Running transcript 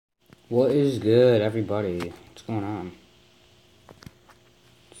What is good, everybody? What's going on?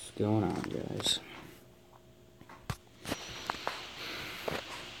 What's going on, guys?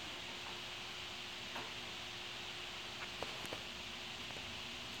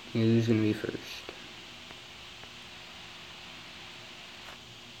 Who's gonna be first?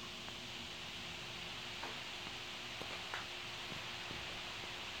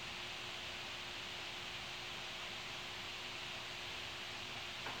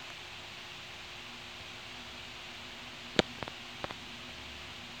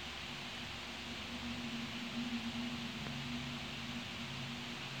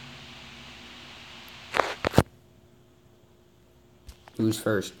 Who's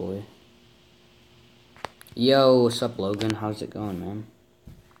first, boy? Yo, what's up, Logan? How's it going, man?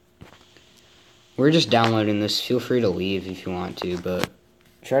 We're just downloading this. Feel free to leave if you want to, but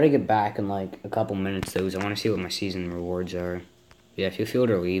try to get back in like a couple minutes, though, because I want to see what my season rewards are. Yeah, if you feel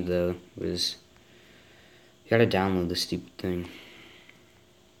to leave, though, because you gotta download this stupid thing.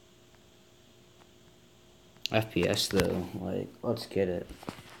 FPS, though, like, let's get it.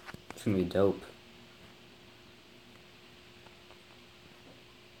 It's gonna be dope.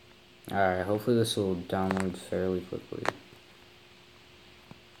 Alright, hopefully this will download fairly quickly.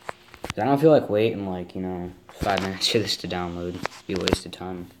 I don't feel like waiting, 5 minutes for this to download. It'd be a waste of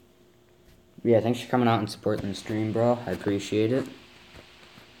time. Yeah, thanks for coming out and supporting the stream, bro. I appreciate it.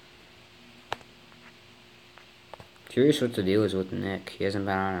 Curious what the deal is with Nick. He hasn't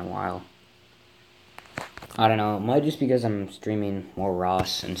been on in a while. I don't know. It might just because I'm streaming more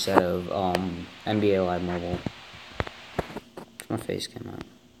Ross instead of NBA Live Mobile. My face came out.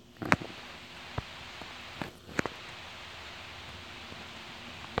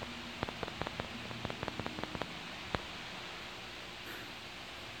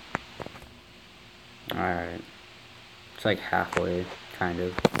 Alright. It's like halfway, kind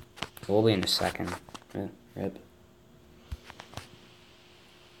of. We'll be in a second. Yeah, rip.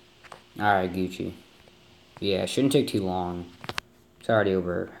 Alright, Gucci. Yeah, it shouldn't take too long. It's already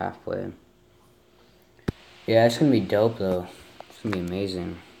over halfway. Yeah, it's gonna be dope, though. It's gonna be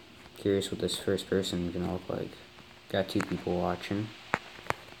amazing. Curious what this first person is gonna look like. Got 2 people watching.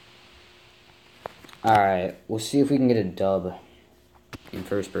 Alright, we'll see if we can get a dub in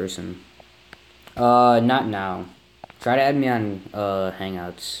first person. Not now. Try to add me on,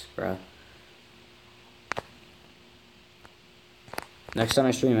 Hangouts, bro. Next time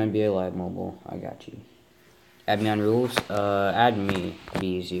I stream NBA Live Mobile, I got you. Add me on rules? Add me. Be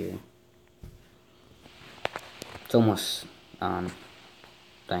easier. It's almost on,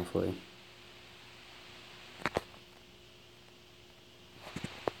 thankfully.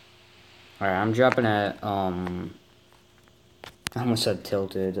 Alright, I'm dropping at, I almost said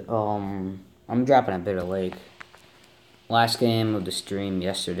tilted. I'm dropping at Bitter Lake. Last game of the stream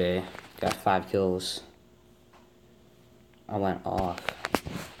yesterday, got 5 kills. I went off.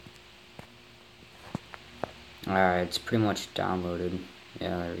 Alright, it's pretty much downloaded.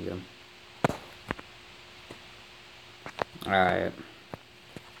 Yeah, there we go. Alright.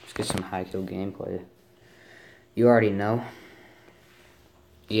 Let's get some high kill gameplay. You already know.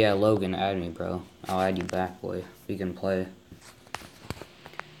 Yeah, Logan, add me, bro. I'll add you back, boy. We can play.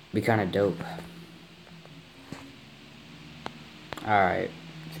 Be kinda dope. Alright.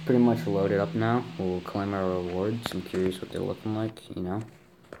 It's pretty much loaded up now. We'll claim our rewards. I'm curious what they're looking like, you know.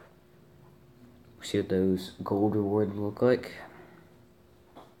 See what those gold rewards look like.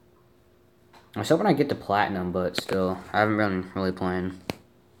 I was hoping I'd get to platinum, but still, I haven't been really playing.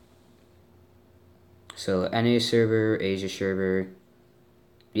 So, NA server, Asia server.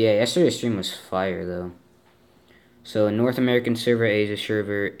 Yeah, yesterday's stream was fire, though. So, North American server, Asia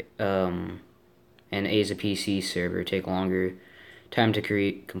server, and Asia PC server take longer time to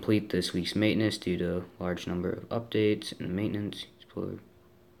complete this week's maintenance due to a large number of updates and maintenance. Explode.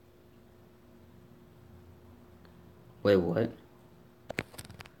 Wait, what?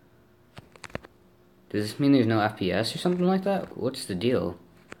 Does this mean there's no FPS or something like that? What's the deal?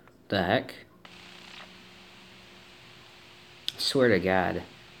 The heck? I swear to God.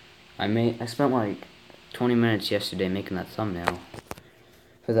 I spent like 20 minutes yesterday making that thumbnail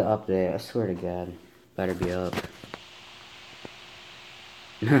for the update. I swear to God. Better be up.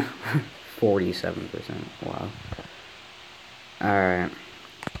 47%. Wow. Alright.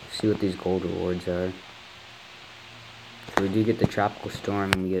 See what these gold rewards are. So we do get the Tropical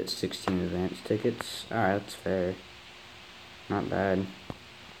Storm and we get 16 advance tickets. Alright, that's fair. Not bad.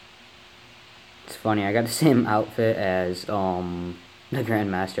 It's funny, I got the same outfit as the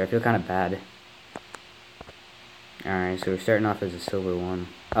Grandmaster. I feel kind of bad. Alright, so we're starting off as a silver 1.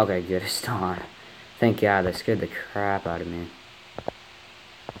 Okay, good, it's still on. Thank God, that scared the crap out of me.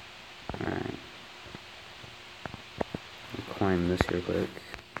 claim this real quick.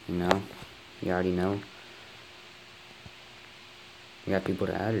 You know? You already know. You got people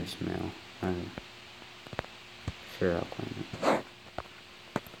to add or just mail? Sure, I'll claim it.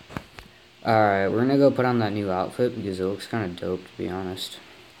 Alright, we're gonna go put on that new outfit because it looks kind of dope, to be honest.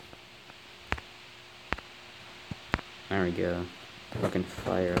 There we go. Fucking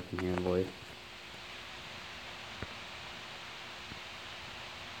fire up in here, boy.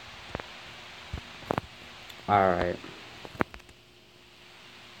 Alright.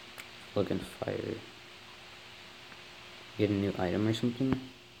 Looking fire. Get a new item or something?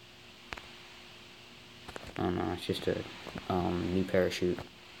 Oh no, it's just a new parachute.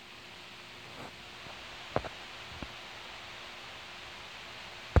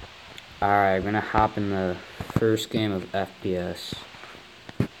 Alright, I'm gonna hop in the first game of FPS.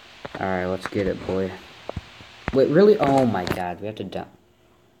 Alright, let's get it, boy. Wait, really? Oh my god, we have to down.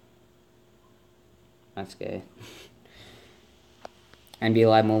 That's gay. NBA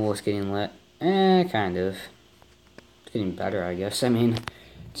Live Mobile is getting lit. Kind of. It's getting better, I guess. I mean,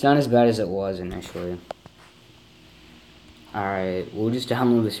 it's not as bad as it was initially. Alright, we'll just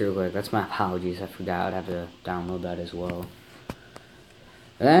download this real quick. That's my apologies. I forgot I'd have to download that as well.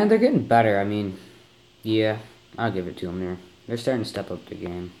 And they're getting better. I mean, yeah, I'll give it to them. They're starting to step up the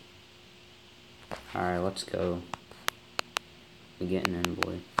game. Alright, let's go. We're getting in,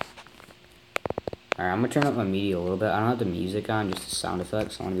 boy. Alright, I'm gonna turn up my media a little bit. I don't have the music on, just the sound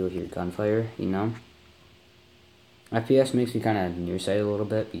effects. I want to be able to hear gunfire, you know? FPS makes me kind of nearsighted a little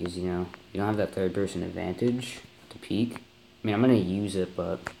bit because, you know, you don't have that third-person advantage to peek. I mean, I'm gonna use it,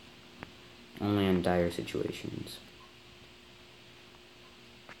 but only in dire situations.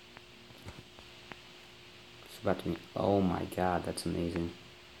 It's about to be... Oh my god, that's amazing.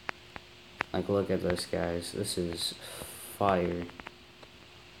 Like, look at this, guys. This is fire.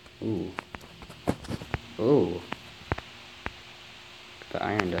 Ooh. Ooh. The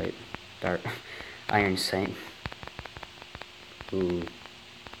iron dart. Iron sight. Ooh.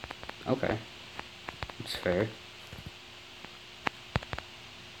 Okay. That's fair.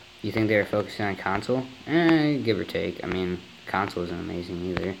 You think they were focusing on console? Give or take. I mean, console isn't amazing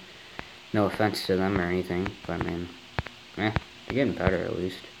either. No offense to them or anything, but I mean, they're getting better at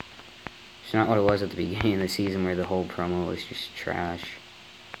least. It's not what it was at the beginning of the season where the whole promo was just trash.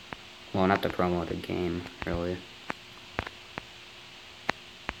 Well, not the promo, the game, really.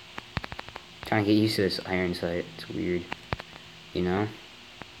 Trying to get used to this iron sight, it's weird. You know?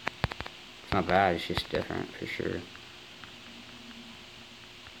 It's not bad, it's just different, for sure.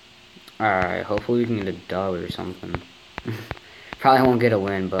 Alright, hopefully we can get a dub or something. Probably won't get a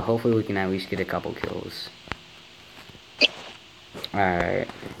win, but hopefully we can at least get a couple kills. Alright,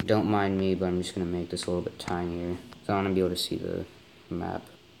 don't mind me, but I'm just going to make this a little bit tinier. So I want to be able to see the map.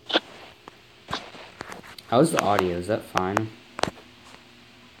 How's the audio? Is that fine?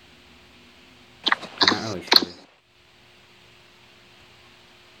 I'm not really sure.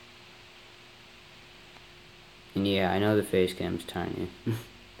 And yeah, I know the face cam's tiny.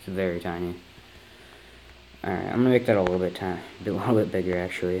 It's very tiny. Alright, I'm gonna make that a little bit bigger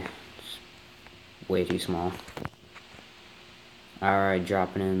actually. It's way too small. Alright,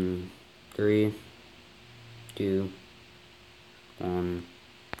 dropping in 3, 2, 1,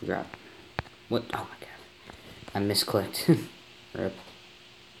 drop. What? Oh my god. I misclicked. Rip.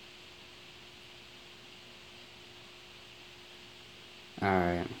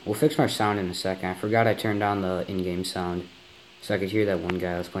 Alright, we'll fix my sound in a second. I forgot I turned on the in-game sound so I could hear that one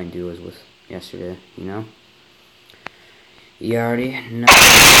guy I was playing duos with yesterday, you know? You already know.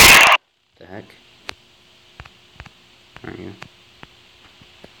 What the heck? Aren't you?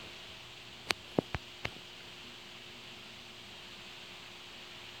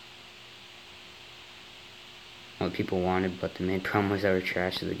 What people wanted, but the main problem was that were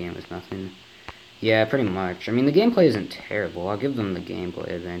trash, so the game was nothing. Yeah, pretty much. I mean, the gameplay isn't terrible. I'll give them the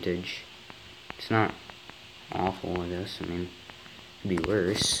gameplay advantage. It's not awful, I guess. I mean, it could be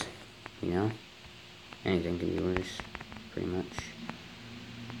worse, you know? Anything could be worse, pretty much.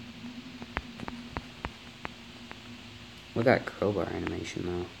 Look at that crowbar animation,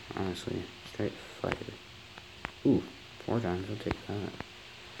 though. Honestly, straight fire. Ooh, 4 times, I'll take that.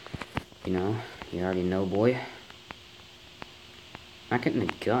 You know, you already know, boy. Not getting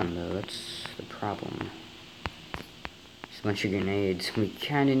a gun, though, that's the problem. Just a bunch of grenades. We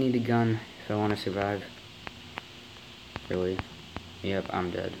kinda need a gun if I want to survive. Really? Yep,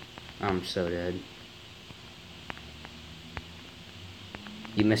 I'm dead. I'm so dead.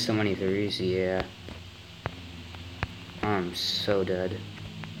 You missed so many threes? Yeah. I'm so dead.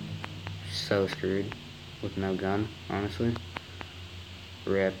 So screwed. With no gun, honestly.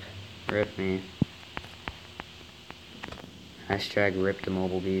 Rip. Rip me. Hashtag rip the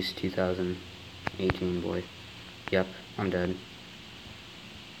mobile beast 2018, boy. Yep, I'm dead.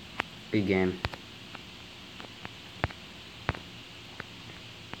 Good game.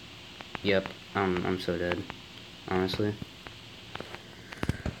 Yep, I'm so dead. Honestly.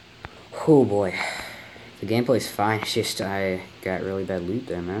 Oh boy. The gameplay's fine, it's just I got really bad loot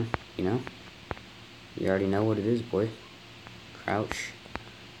there, man. You know? You already know what it is, boy. Crouch.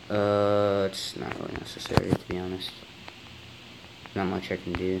 It's not really necessary, to be honest. Not much I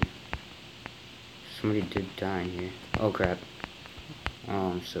can do. Somebody did die in here. Oh crap.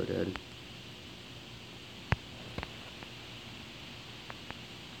 Oh, I'm so dead.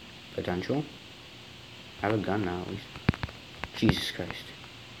 Potential? I have a gun now, at least. Jesus Christ.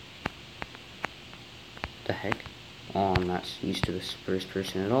 The heck? Oh, I'm not used to this first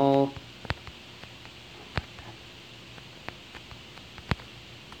person at all.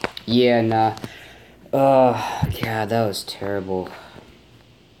 Yeah, nah. Oh, God, that was terrible.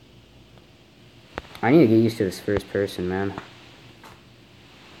 I need to get used to this first person, man.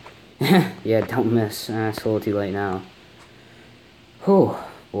 Yeah, don't miss. It's a little too late now. Whew,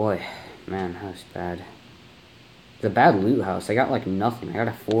 boy. Man, that was bad. The bad loot house. I got like nothing. I got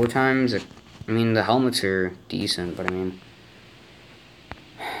it 4 times. I mean, the helmets are decent, but I mean,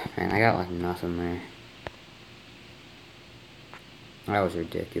 man, I got like nothing there. That was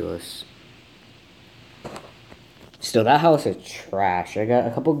ridiculous. Still, that house is trash. I got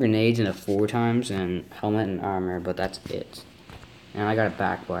a couple grenades in it 4 times and helmet and armor, but that's it. And I got a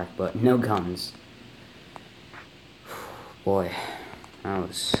backpack, but no guns. Boy, that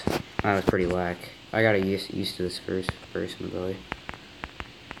was pretty whack. I gotta get used to this first person, boy.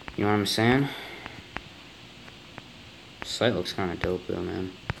 You know what I'm saying? The site looks kind of dope, though,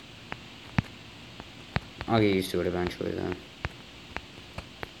 man. I'll get used to it eventually, though.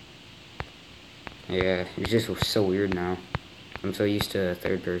 Yeah, it's just so weird now. I'm so used to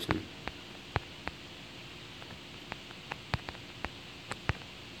third person.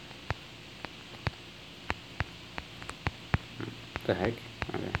 What the heck?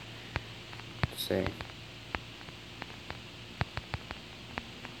 Okay. Let's say.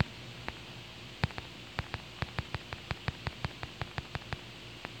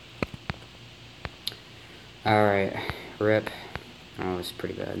 Alright, rip. That was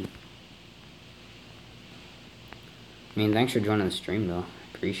pretty bad. I mean, thanks for joining the stream, though.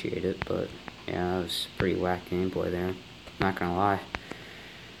 Appreciate it, but yeah, that was pretty whack gameplay there. Not gonna lie.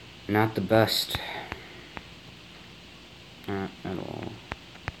 Not the best. Not at all.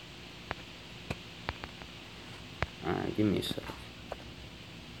 Alright, give me a sec.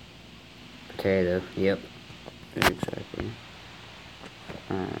 Potato, yep. Exactly.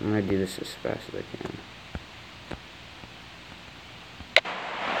 Alright, I'm gonna do this as fast as I can.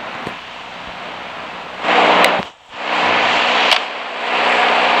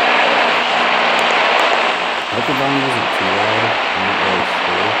 I hope the volume isn't too loud. I'm not really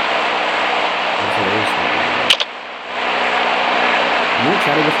sure. If it is, I'm gonna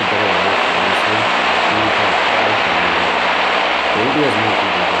try to get the better light, honestly. I'm gonna try to fight, but there won't be as many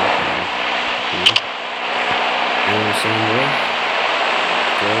people dropping me. You know? You know what I'm saying, boy?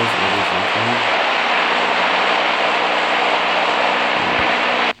 Girls, ladies, gentlemen.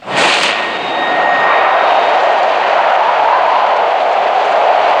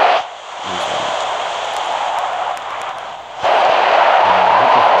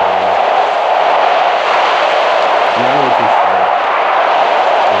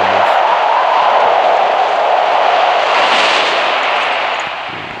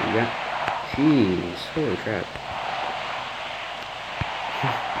 Jeez, holy crap.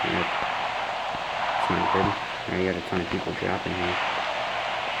 Yep. It's not good. Now you got a ton of people dropping here.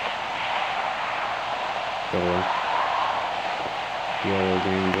 YOLO. YOLO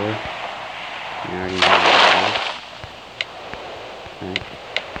game, boy. You already know what it is. Alright.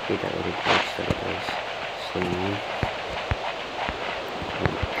 Hate that little glitch that it does. So annoying.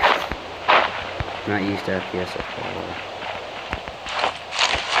 Not used to FPS at all.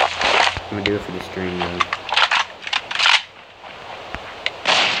 I'm gonna do it for the stream, though.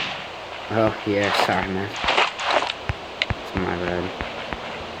 Oh, yeah, sorry, man. It's my bad.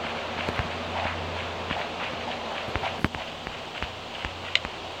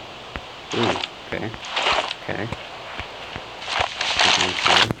 Ooh, okay. Okay.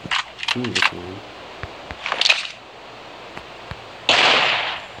 This one.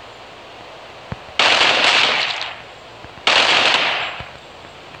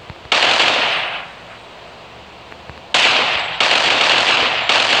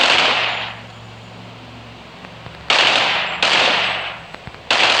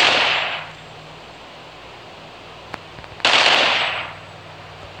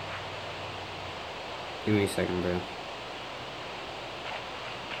 Give me a second, bro. Where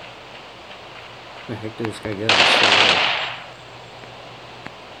the heck did this guy go? He's still there.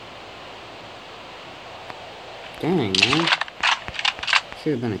 Dang, man.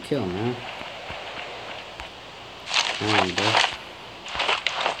 Should have been a kill, man. Dang, bro.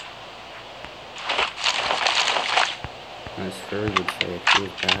 That's Ferg would say it. He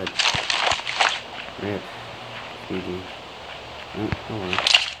was bad. Rip. GG. Oh well.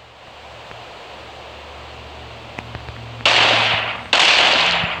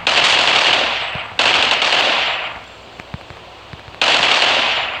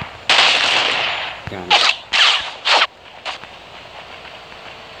 Got it.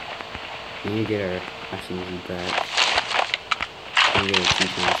 We need to get our SMG back. We need to get a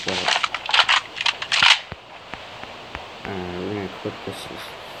 2-times shot. We're gonna equip this as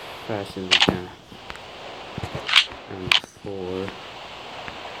fast as we can. And 4.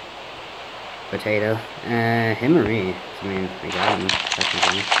 Potato. Him or me? I mean, I got him,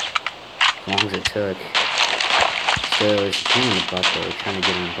 technically. As long as it took. So, it's a pain in the butt though, trying to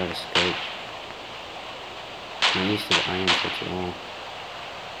get him without a scope. I'm used to the iron switch at all.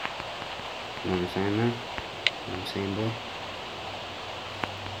 You know what I'm saying, man? You know what I'm saying, boy?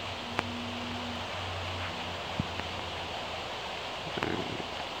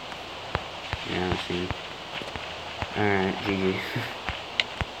 Yeah, I see. Alright, GG.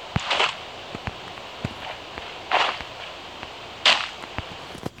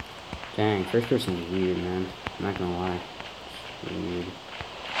 Dang, first person's weird, man. I'm not gonna lie. It's weird.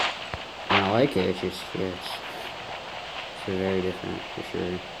 And I like it, it's just, yeah, it's very different, for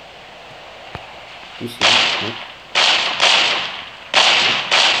sure. You see it? Nope.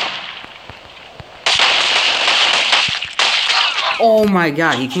 Oh my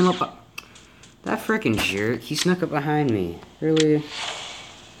god, he came up. That frickin' jerk. He snuck up behind me. Really?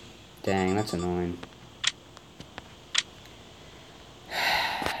 Dang, that's annoying.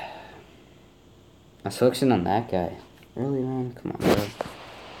 I was focusing on that guy. Really, man? Come on, bro.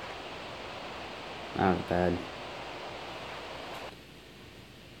 That was bad.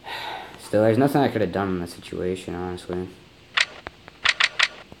 Still, there's nothing I could have done in that situation, honestly.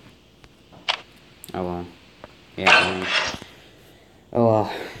 Oh well. Yeah, man. Oh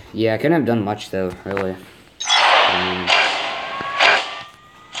well. Yeah, I couldn't have done much though, really.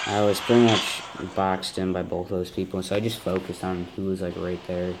 I was pretty much boxed in by both those people, so I just focused on who was like right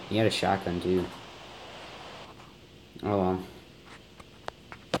there. He had a shotgun too. Oh well.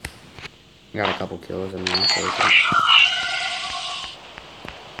 Got a couple kills, I mean, I'll take it.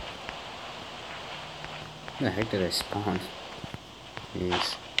 Where the heck did I spawn?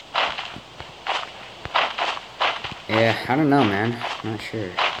 Jeez. Yeah, I don't know, man. I'm not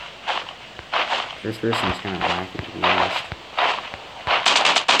sure. First person's kind of lacking, to be honest.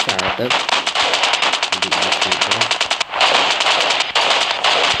 It's alright, though. I'll beat my street, bro.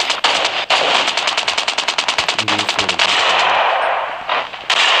 Maybe you should have.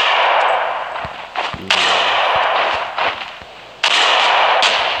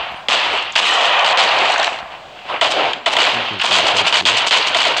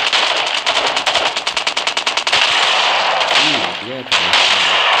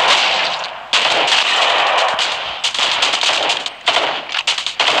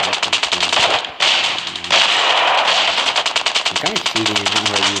 Kind of cheating is not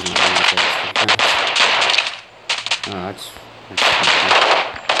really using it. Oh, that's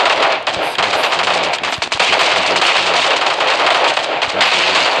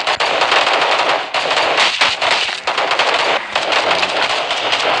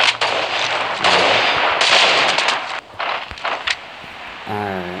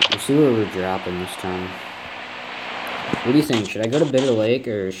alright, let's see where we're dropping this time. What do you think? Should I go to Bitter Lake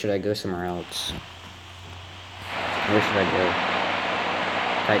or should I go somewhere else? Where should I go?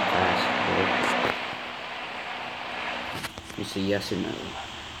 Type fast. You say yes or no.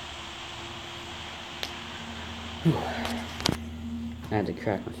 Whew. I had to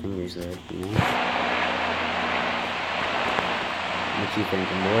crack my fingers there, you know? What you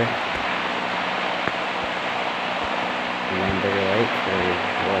thinking, boy? You going Bitter Lake or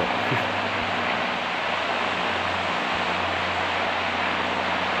what?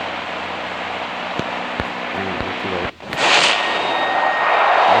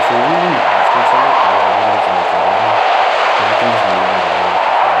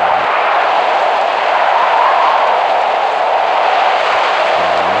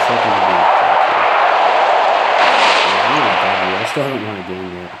 I still haven't won a game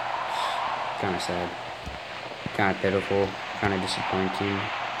yet. Kind of sad. Kind of pitiful. Kind of disappointing.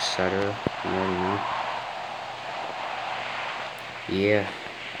 Etc. You already know. Yeah.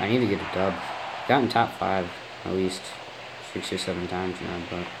 I need to get a dub. Gotten top 5 at least 6 or 7 times now,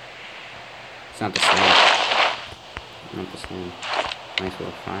 but it's not the same. Not the same. Nice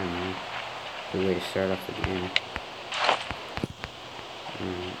little climb, man. Good way to start off the game.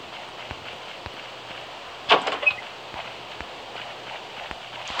 Alright.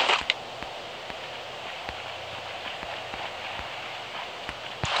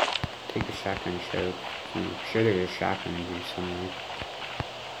 Take the shotgun shell. I'm sure there's a shotgun in here somewhere.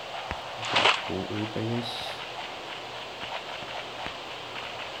 Bullet loop, I guess.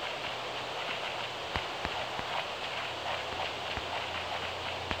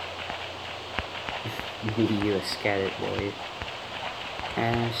 You a scattered boy.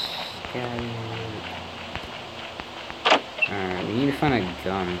 Scattered. Alright, we need to find a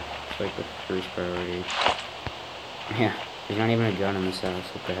gun. It's like the first priority. Yeah, there's not even a gun in this house.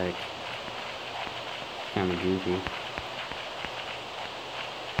 What the heck? Kinda goofy.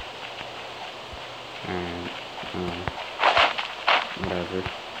 Alright, whatever.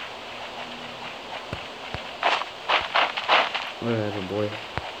 Whatever, boy.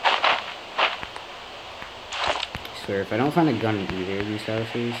 I swear, if I don't find a gun in either of these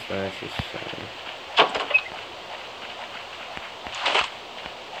houses, that's just sad.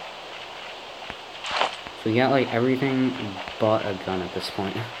 So we got like everything but a gun at this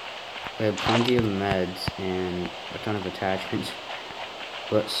point. We have plenty of meds and a ton of attachments,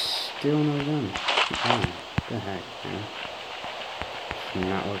 but still no gun. Oh, what the heck, man? It's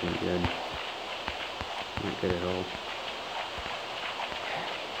not looking good. Not good at all.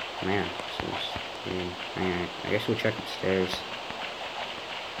 Man, so alright, I guess we'll check upstairs.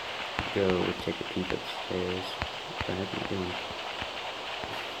 Go take a peek upstairs. What the heck am I doing?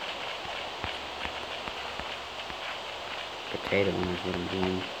 Potato is what I'm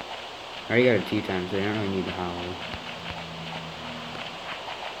doing. I already got it 2 times, so I don't really need the hollow.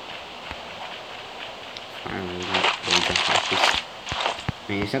 Finally, we got practice.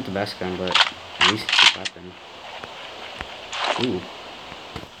 I mean, it's not the best gun, but at least it's a weapon. Ooh.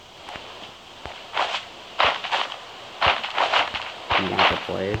 You want to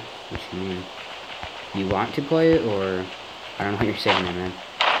play it? What you mean? You want to play it, or I don't know what you're saying there, man.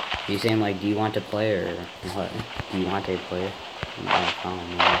 Are you saying like, do you want to play, or what? Do you want to play it?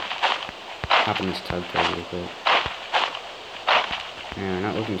 Hop in this tug tug real quick. Yeah,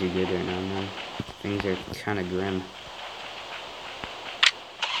 not looking too good right now, man. Things are kind of grim.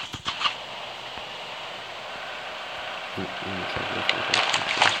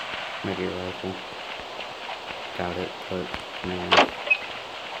 Maybe a rifle. Got it, but man.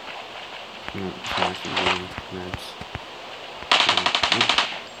 No, smashing down meds.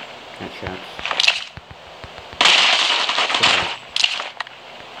 Got shots.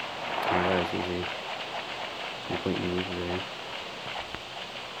 Oh, that was easy. Complete move there.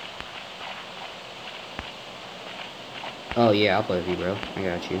 Oh yeah, I'll play with you, bro. I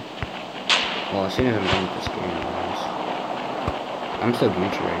got you. Well, as soon as I'm done with this game, guys. I'm so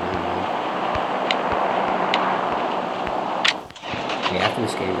Gucci right now, man. Yeah, after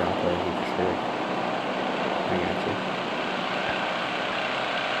this game, bro, I'll play with you for sure. I got you.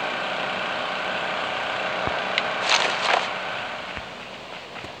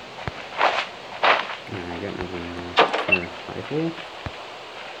 Alright, I got my rifle.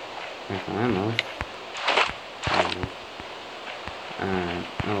 Rifle ammo.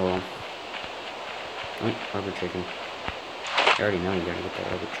 Oh well. Oh, rubber chicken. I already know you gotta get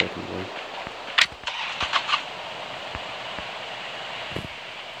that rubber chicken, boy.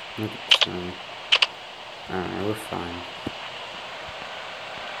 Look at the sun. Alright, we're fine.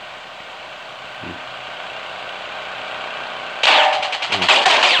 Oh.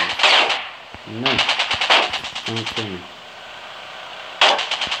 No. Don't kill me.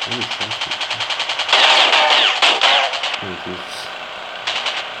 Oh, Jesus.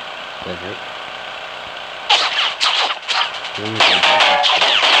 That hurt.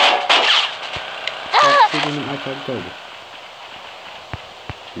 Stop shooting at my tug tug.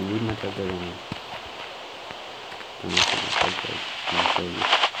 You leave my tug tug on me. Don't mess with my tug tug. I'm gonna kill you.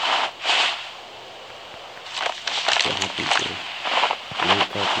 What happened to you? You don't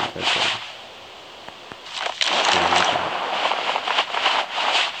touch my tug tug.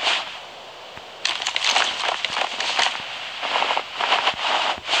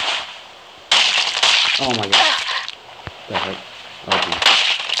 Oh my god. That hurt. Oh geez.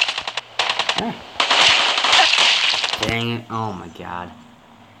 Ah. Dang it. Oh my god.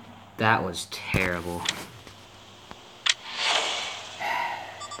 That was terrible.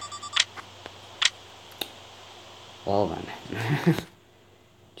 Well then.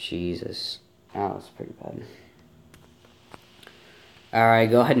 Jesus. That was pretty bad. Alright,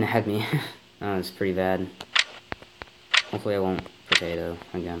 go ahead and head me. Oh, it's pretty bad. Hopefully I won't potato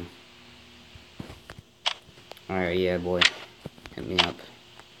again. Alright, yeah, boy. Hit me up.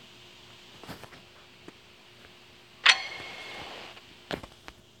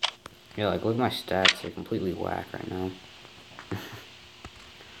 Yeah, like, look at my stats. They're completely whack right now.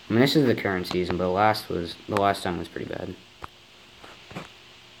 I mean, this is the current season, but the last time was pretty bad.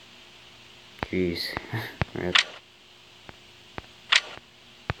 Jeez. Rip.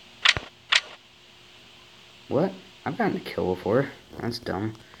 What? I've gotten a kill before. That's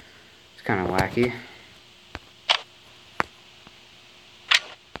dumb. It's kind of wacky.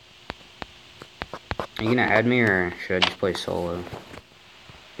 Are you gonna add me, or should I just play solo?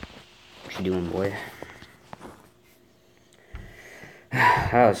 What you doing, boy?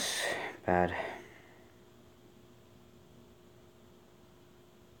 That was bad.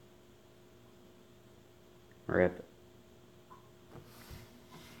 Rip.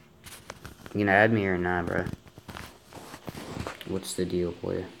 You gonna add me or not, bro? What's the deal,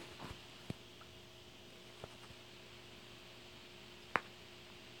 boy?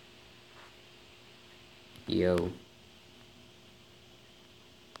 Yo.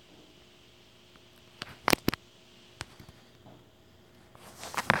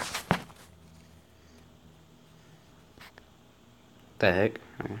 The heck?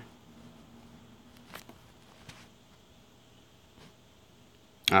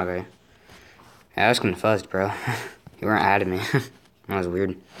 Okay. Yeah, I was confused, bro. You weren't adding me. That was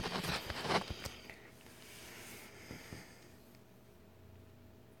weird.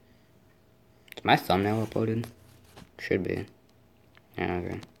 Is my thumbnail uploaded? Should be. Yeah,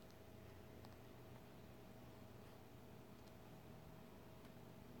 okay.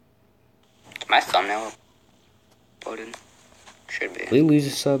 Is my thumbnail uploaded? Should be. We lose a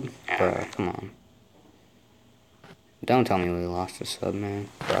sub? Yeah, bro, okay. Come on. Don't tell me we lost a sub, man.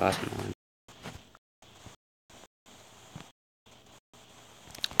 Bro, that's annoying.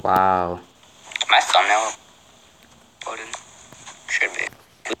 Wow. My thumbnail uploaded. Should be.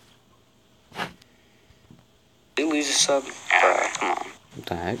 We lose a sub? Yeah, bro, come on. What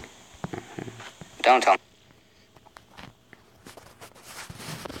the heck? Don't tell me.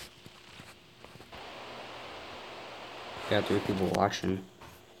 Got 3 people watching.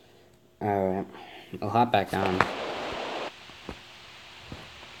 Alright. I'll hop back on.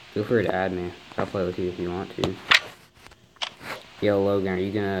 Feel free to add me. I'll play with you if you want to. Yo, Logan, are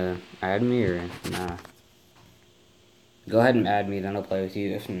you gonna add me or nah? Go ahead and add me, then I'll play with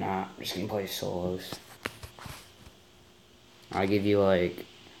you. If not, I'm just gonna play solos. I'll give you like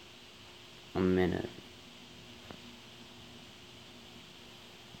a minute.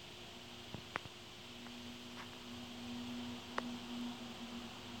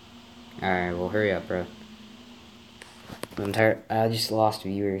 Alright, well hurry up, bro. I'm tired. I just lost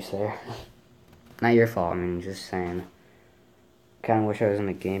viewers there. Not your fault, I mean, just saying. Kinda wish I was in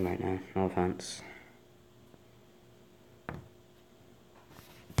the game right now. No offense.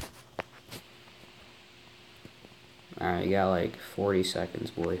 Alright, you got like 40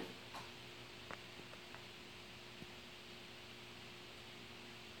 seconds, boy.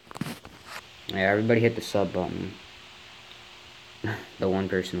 Yeah, everybody hit the sub button. The one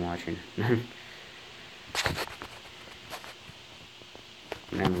person watching.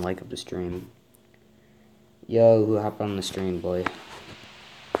 Man, like up the stream. Yo, who hopped on the stream, boy?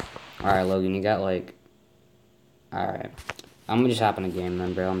 Alright, Logan, you got like... Alright. I'm gonna just hop in a game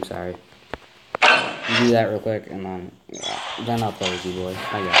then, bro. I'm sorry. You do that real quick, and then I'll play with you, boy.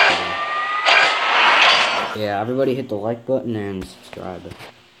 I got you, boy. Yeah, everybody hit the like button and subscribe.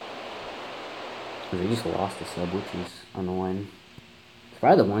 Because I just lost a sub, which is annoying. It's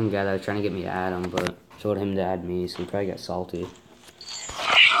probably the one guy that was trying to get me to add him, but told him to add me, so he probably got salty.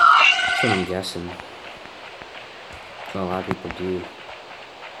 That's what I'm guessing. That's what a lot of people do.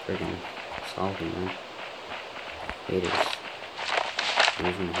 Freaking salty, man. Haters.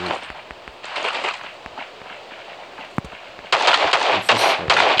 Amazing hate. What's this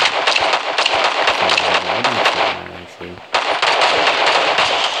like? I don't see that, actually.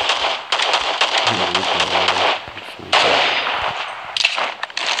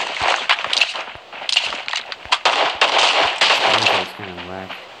 It's kind of whack.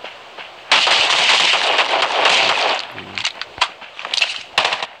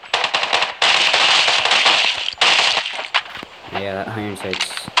 Yeah, that iron sight's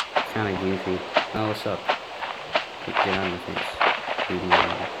kind of goofy. Oh, what's up? Get on the fence. Leave me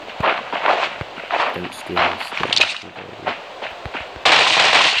alone. Don't steal my stuff.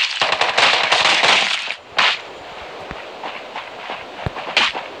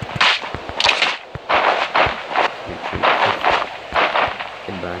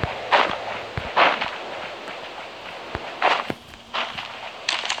 Goodbye.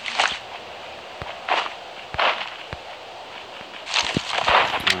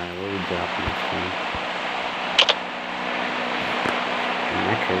 dropping this time. And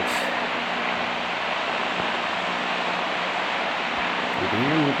that hurts. You think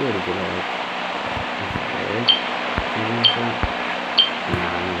I might be able to get it like there? Something like that?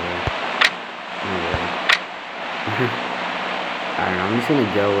 Nah, no way. No way. I don't know, I'm just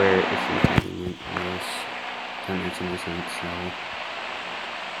gonna go where it's inconvenient, I guess. That makes any sense, so.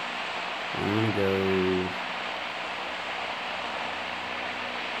 I'm gonna go.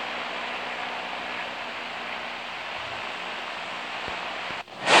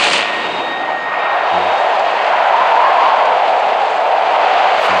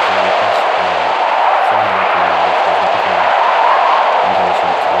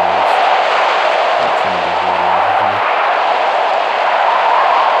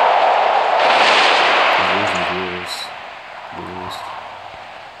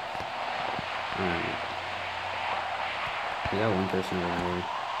 We got one person over there.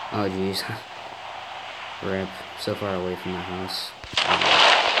 Oh jeez. Rip. So far away from the house.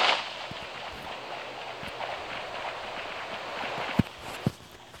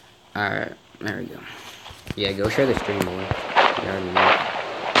 Alright, there we go. Yeah, go share the stream, boy. You already know.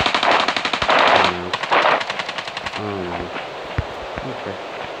 Oh no. Okay.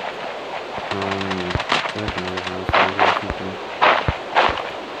 There's another house.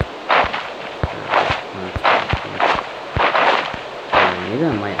 Maybe I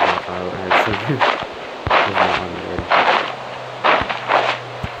might help out, actually. There's no on the road.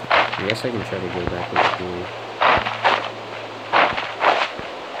 I guess I can try to go back to school.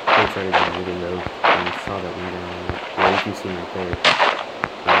 I'll try to go to the road. I saw that window on it. Yeah, you can see my player.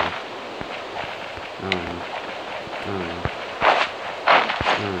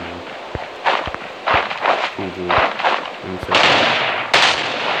 GG. I'm so sorry.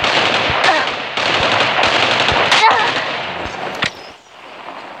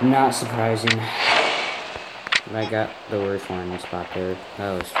 Not surprising. I got the worst landing spot there.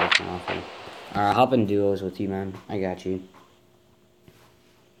 That was freaking awful. Alright, I'll hop in duos with you, man. I got you.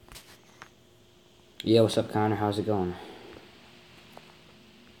 Yeah, what's up, Connor? How's it going?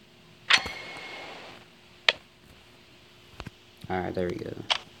 Alright, there we go.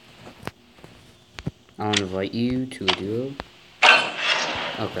 I'll invite you to a duo.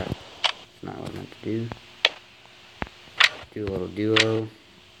 Okay. That's not what I meant to do. Do a little duo.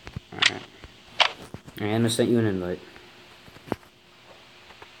 Alright. And I sent you an invite.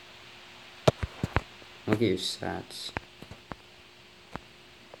 Look at your stats.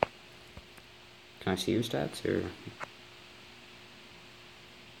 Can I see your stats, or?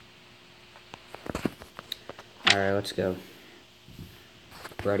 Alright, let's go.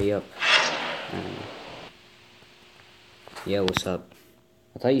 Ready up. Yeah, what's up?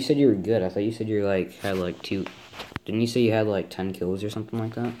 I thought you said you were good. I thought you said you like had like 2. Didn't you say you had like 10 kills or something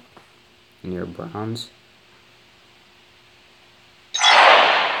like that? And you're a bronze?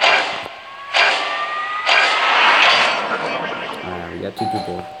 Alright, we got 2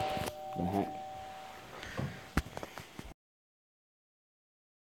 people. The heck?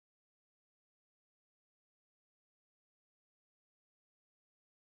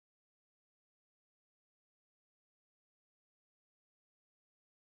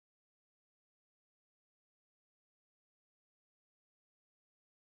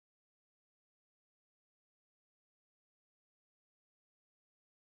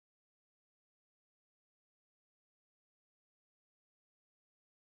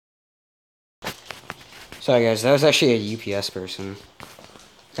 Sorry guys, that was actually a UPS person.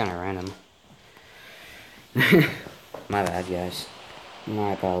 Kinda random. My bad, guys.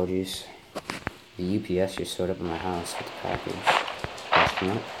 My apologies. The UPS just showed up in my house with the package.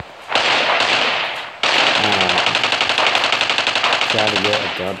 Try to get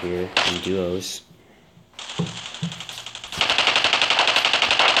a dub here in duos.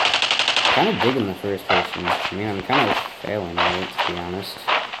 Kind of digging the first person. I mean, I'm kind of failing at it, to be honest.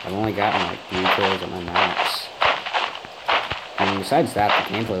 I've only gotten like 3 kills at my max. I mean, besides that,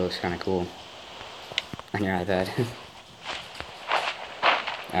 the gameplay looks kind of cool on your iPad.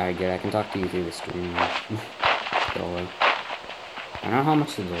 Alright, good. I can talk to you through the stream. Go away. I don't know how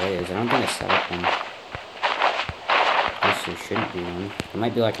much the delay is. I don't think I set up one. There shouldn't be one. It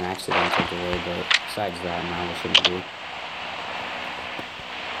might be like an accidental delay, but besides that, no, there shouldn't be.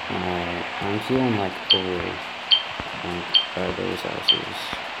 Alright, I'm feeling like over by those houses.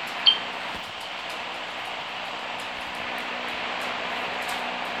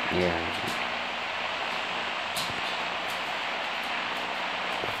 Yeah.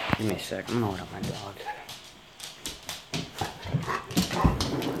 Give me a sec. I'm gonna let out my dog.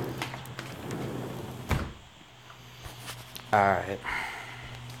 Alright.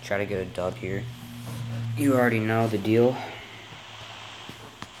 Try to get a dub here. You already know the deal.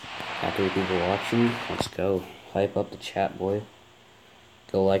 Got 3 people watching. Let's go. Hype up the chat, boy.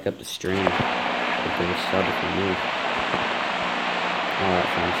 Go like up the stream. Give it a sub if you're new. All that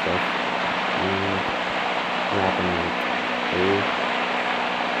fun stuff. What happened like 3,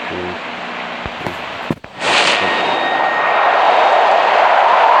 2, 1.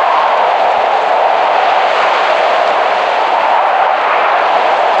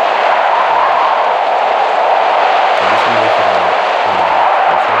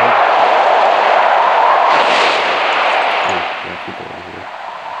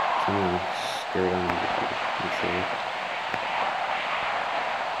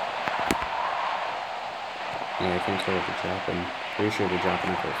 Yeah, I think so with the dropping. Pretty sure they're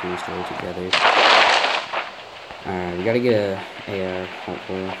dropping up a 3-story together. Alright, we gotta get a AR,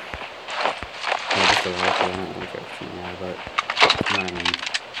 hopefully. Or just a rifle, I don't know if it's now, but I mean,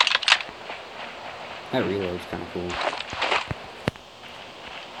 that reload's kinda cool.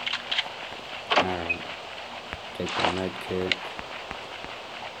 Alright. Take the med kit.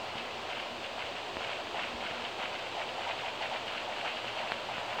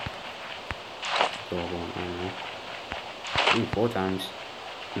 Ooh, 4 times.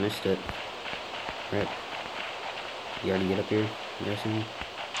 Missed it. Rip. You already get up here, I'm guessing?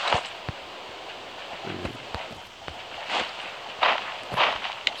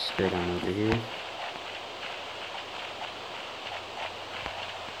 Straight on over here.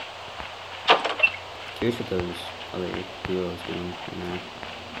 Curious what those other heroes doing in there.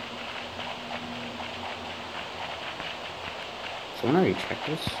 Someone already checked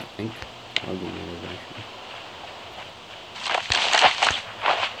this? I think I'll give you those actually.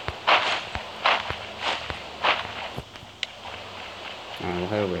 Alright, we'll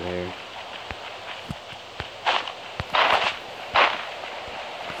head over there.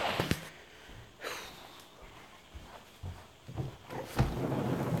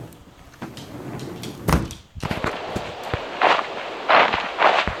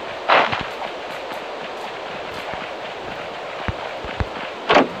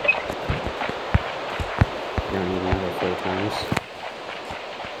 Don't need another 4 times.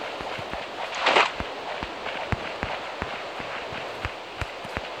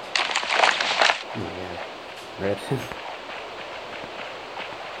 Oh my god. Red.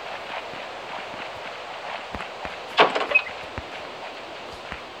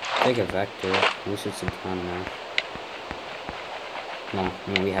 Take a Vector. We should some fun now. Well, I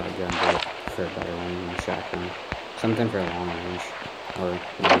mean, we have a gun, but for a better one than a shotgun. Something for a long range. Or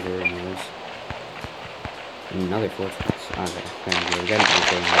laser anyways. Another 4 times. Okay, there we go. We got an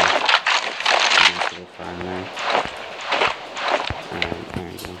AK now. We'll farm there. Alright, there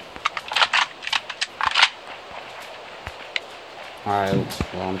we go. Alright,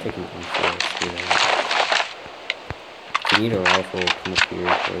 well, I'm taking that one first. If you need a rifle, come up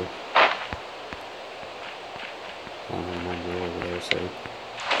here, so. I'm not really over there, so.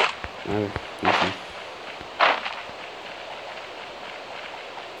 Alright, thank you.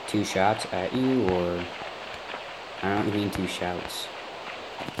 2 shots at you, or. I don't mean 2 shouts.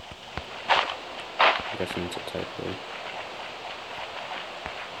 I'm guessing it's a typo.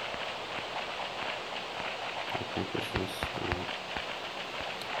 I think this is.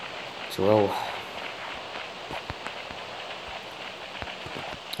 So, well.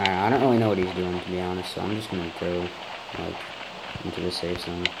 Alright, I don't really know what he's doing, to be honest, so I'm just gonna go, like, into the safe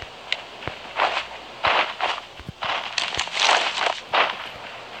zone.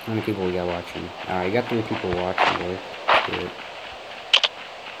 How many people we got watching? Alright, you got 3 people watching, boy. Good.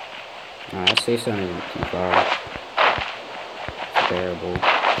 Alright, that safe zone isn't too far. It's bearable.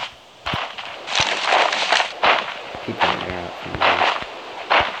 People are out from there.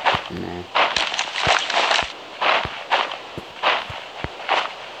 In there.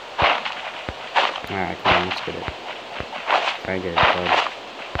 Alright, come on, let's get it. Try to get it, bud.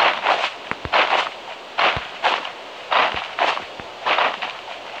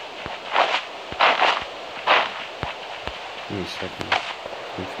 Give me a second.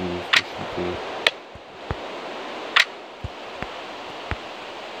 Confused, this should be.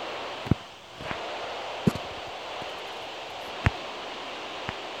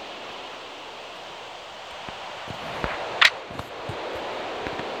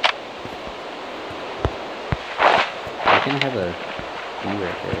 I kind of have a view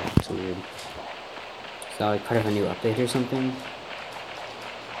right there. It's weird. Is that like part of a new update or something?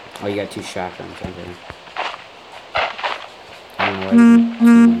 Oh, you got 2 shotguns, okay. I don't know why you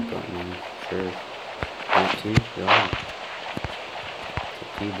but sure. Want to? Go on. It's up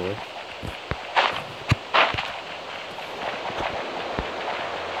to you, boy.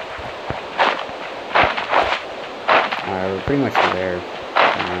 we're pretty much there.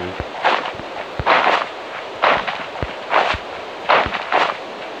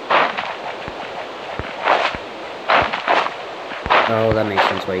 Oh, that makes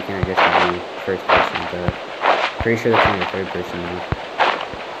sense why you can't adjust to be first person, but pretty sure that's only the third person though.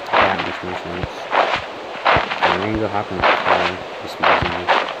 That makes more sense. I'm gonna go hop in the car. This is amazing.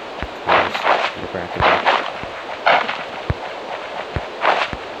 Cars. They're practical.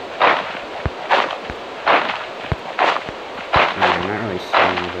 I'm not really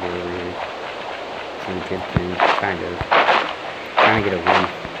seeing anybody over here. It's a good thing. Kind of. Trying to get a win.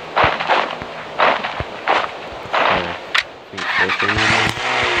 First thing now.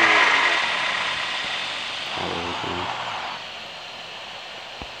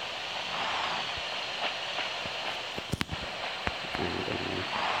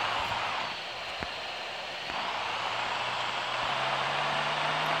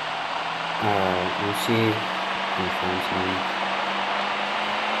 Let's see. Let me find something.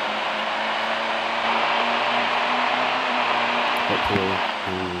 Hopefully,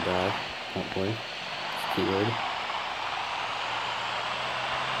 and hopefully, keyword.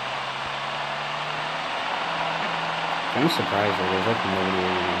 I'm surprised that there's like nobody in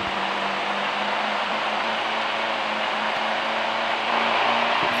there.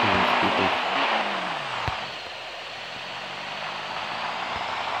 Not too much people.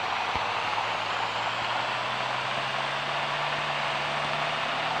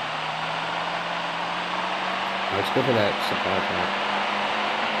 Let's go for that supply drop.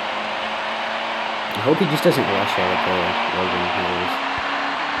 I hope he just doesn't rush at it though, Logan has.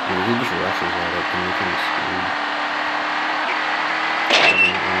 If he just rushes at it, then we can scream.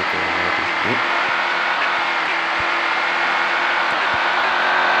 Nope.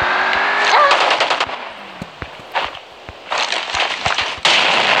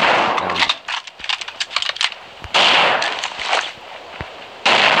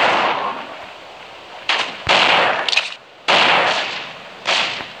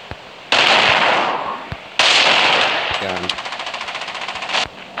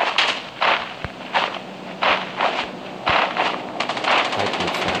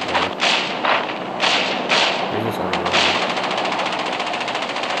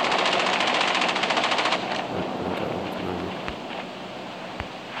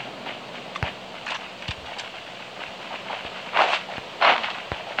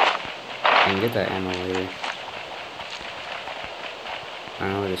 I can get that ammo later. I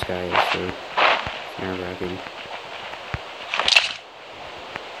don't know where this guy is, so it's nerve-wracking.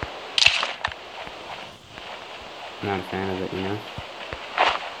 Not a fan of it, you know?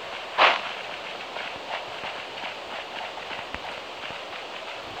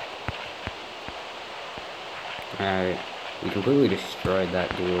 Alright, we completely destroyed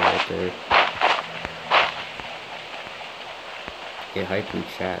that duo right there. Get hyped in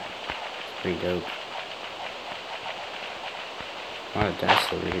chat. It's pretty dope. A lot of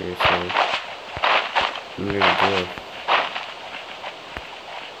deaths over here, so I'm ready to do it.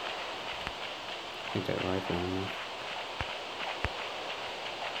 Get that rifle on there.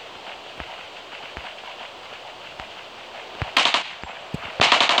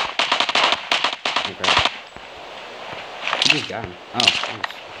 Okay. You just got him. Oh,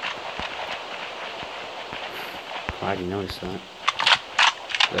 nice. Glad you noticed that.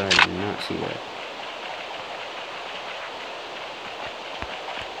 But I did not see that.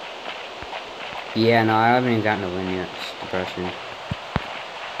 Yeah, no, I haven't even gotten a win yet. It's depressing.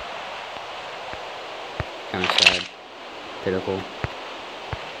 Kind of sad. Pitiful.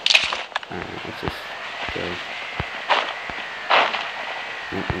 Alright, let's just go.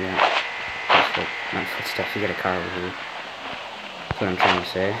 Yeah. Not footsteps, you got a car over here. That's what I'm trying to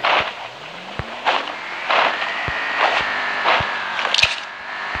say.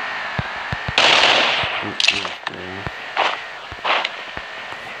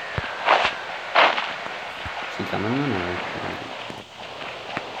 Is he coming on or?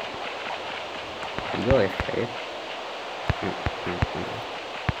 You go AFK.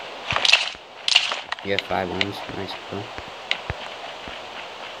 You have 5 wins. Nice, bro.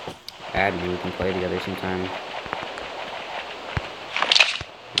 Add me, we can play together sometime.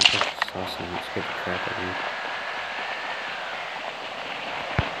 That's awesome. Let's get the crap out of me.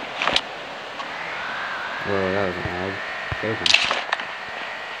 Whoa, that was loud. Joking.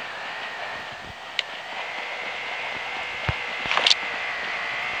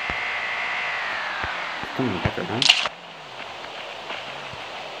 Coming back around.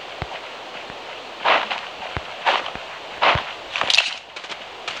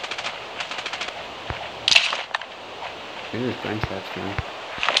 Look at this gunshots, man.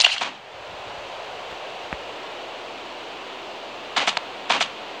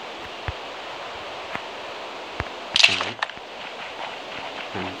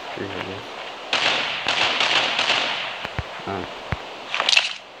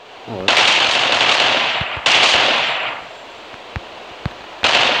 Oh,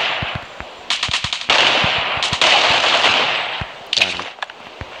 got him.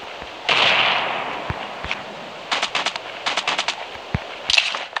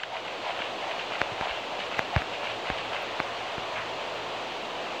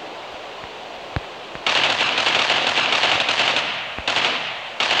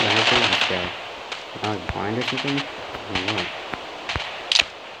 This guy. Oh, he's blind or something? Oh, what?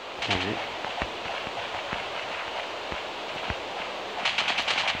 Alright.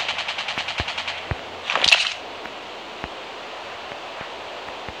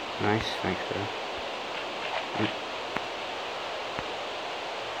 Nice, thanks, bro.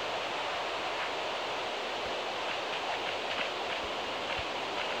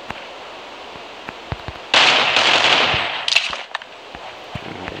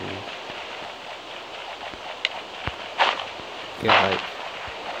 Good height.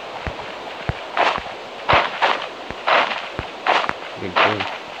 Good kill.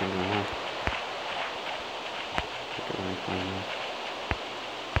 Good enough. Good enough.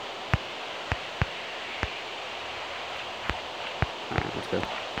 Alright, let's go.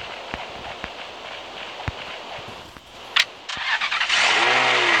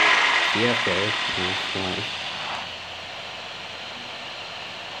 Yeah, okay. Nice.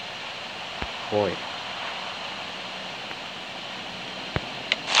 Boy.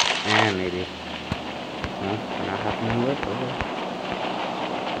 And maybe. No, we're not happening to look over.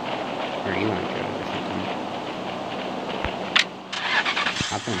 Or you want to go or something.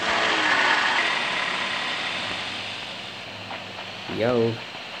 Happen. Yo.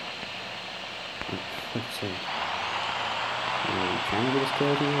 What's this? Are you trying to get us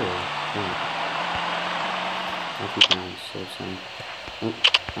killed here or what? I'll keep an eye on the safe zone. Oh,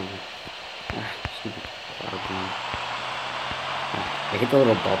 stupid cloud beam. I hit the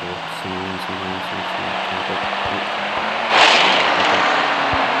little bubble sometimes.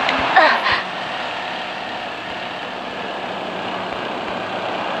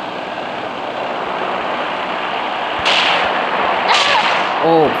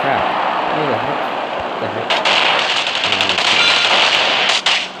 Oh crap. What the heck?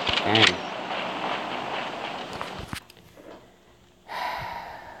 Dang.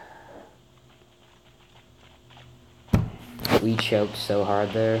 We choked so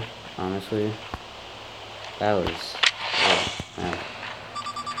hard there, honestly. That was... Oh, man.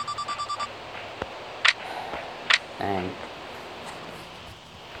 Dang.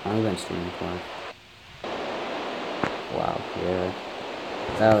 I've only been streaming for. Wow, yeah.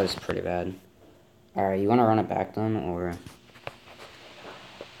 That was pretty bad. Alright, you want to run it back then, or...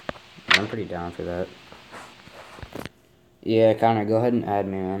 I'm pretty down for that. Yeah, Connor, go ahead and add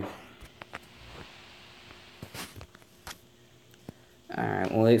me, man.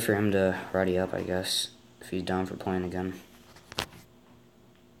 Alright, we'll wait for him to ready up, I guess. If he's down for playing again.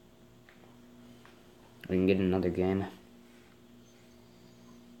 We can get another game.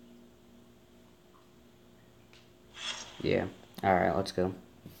 Yeah. Alright, let's go.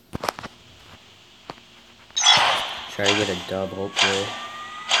 Try to get a dub, hopefully.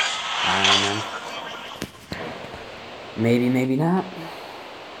 I don't know. Maybe, maybe not.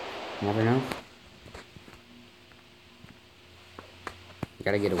 Never know.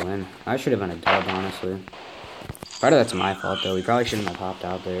 Gotta get a win. I should have been a dub, honestly. Part of that's my fault, though. We probably shouldn't have hopped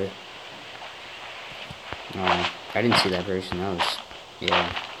out there. Oh, I didn't see that person. That was...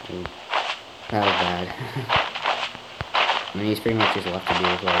 Yeah. Dude. That was bad. I mean, he's pretty much just left to do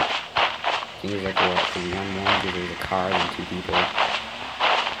with, like... I think it was like, what, 3-on-1? Because there was a car and 2 people.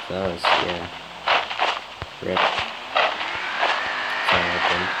 So that was, yeah. Rip. Sorry,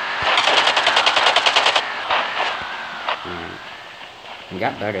 okay. We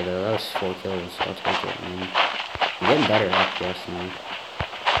got better, though. That was 4 kills. I'll take it, man. I'm getting better at FPS now.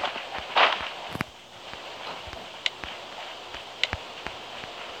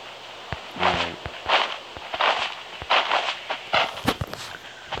 Alright.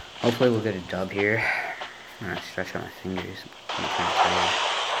 Hopefully we'll get a dub here. I'm gonna stretch out my fingers. I'm kind of tired.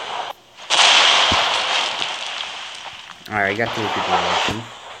 Alright, I got 3 people watching.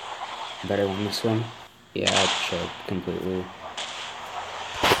 Better win this one. Yeah, I choked completely.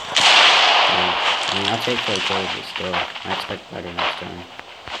 I mean, I'll take 4 kills, but still, I expect better next time.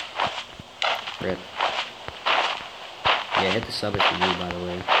 Rip. Yeah, hit the sub if you need, by the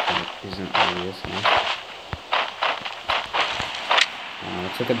way. It isn't really listening.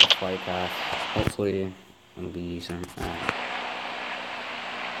 Let's look at the flight path. Hopefully, it'll be decent. Alright.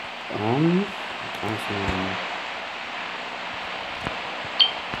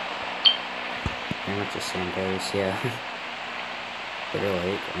 Pretty much the same place, yeah. But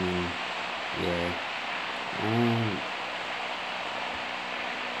like, I mean, yeah.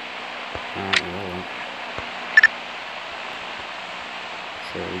 Well.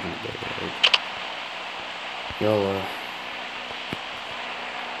 Sure, we can get it, like. YOLO.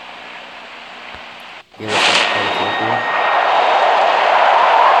 Yeah,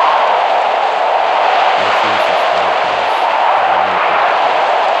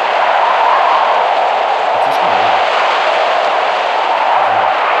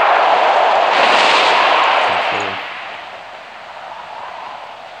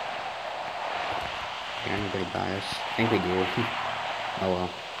 anybody bias? I think we do. Oh well.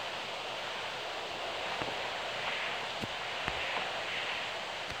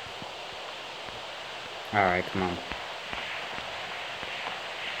 Alright, come on. Is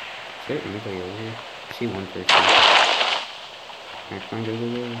there anybody over here? I see one person. Alright, come on, go.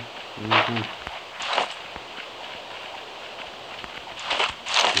 Come on.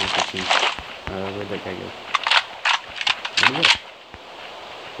 Where'd that guy go? Where'd he go?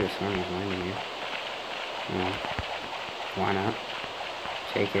 There's someone was landing here. No. Why not?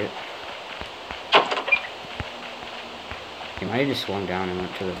 Take it. He might have just swung down and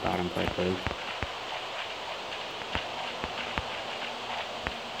went to the bottom pipe though.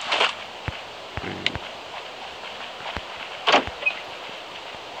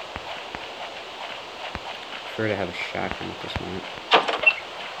 Prefer to have a shotgun at this moment.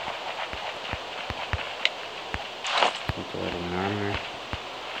 With a little armor.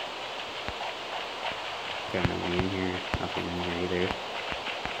 Got nothing in here. Nothing in here either.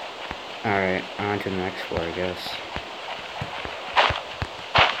 Alright, on to the next floor, I guess.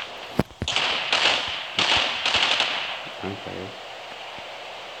 Okay.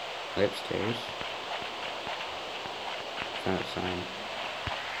 Upstairs. It's not a sign.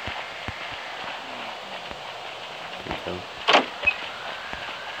 So.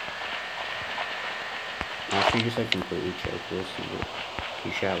 After you just like completely choke this and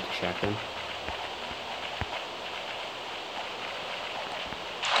you shot with the shotgun.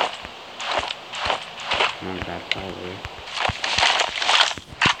 Not bad, probably.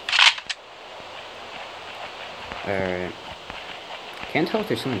 Alright. Can't tell if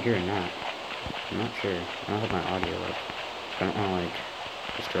there's someone here or not. I'm not sure. I don't have my audio up. I don't want to, like,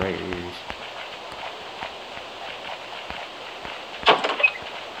 destroy your ears.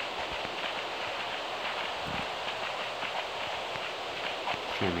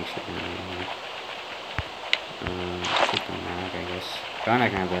 Trying to make sure take the mag, I guess. Probably not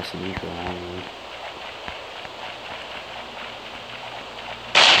gonna have less than equal anyway.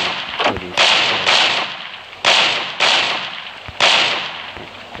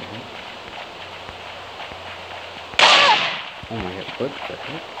 Oh my god, what the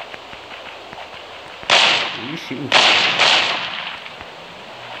heck? Are you shooting?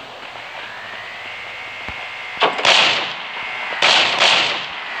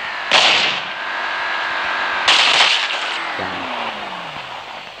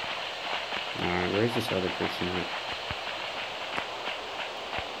 Alright, where's this other person at?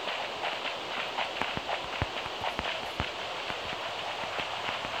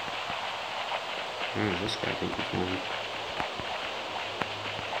 Oh, this guy think he's one.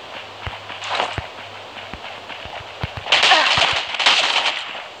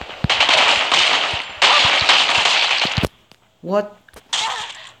 What?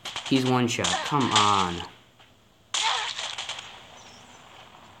 He's one shot. Come on.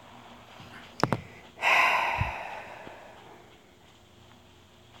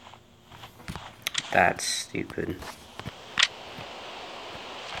 That's stupid.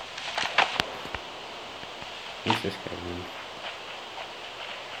 What's this guy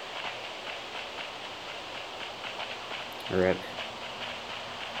doing? Rip.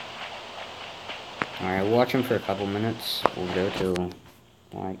 Alright, watch him for a couple minutes. We'll go to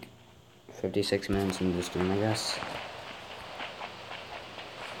like 56 minutes into the stream, I guess.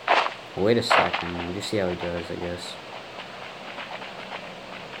 Wait a second, we'll just see how he does, I guess.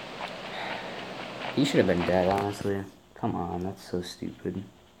 He should have been dead, honestly. Come on, that's so stupid.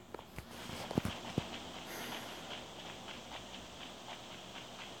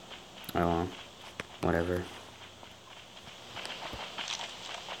 Oh well, whatever.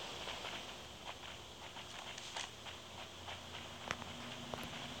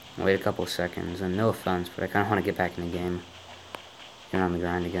 Wait a couple seconds, and no offense, but I kind of want to get back in the game. Get on the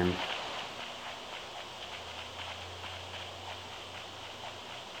grind again.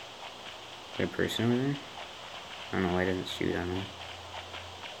 Is there a person over there? I don't know why it doesn't shoot on me.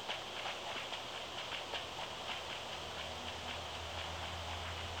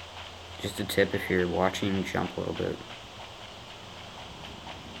 Just a tip, if you're watching, jump a little bit.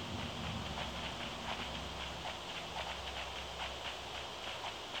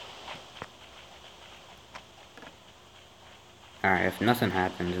 Alright, if nothing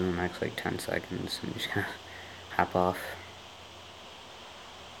happens in the next like 10 seconds, I'm just gonna hop off.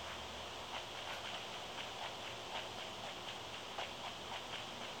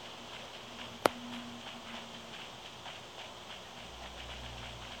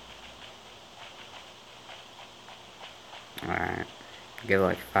 Alright, give it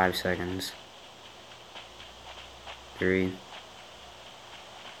like 5 seconds. 3.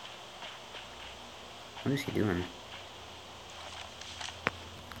 What is he doing?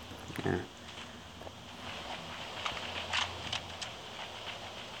 Yeah.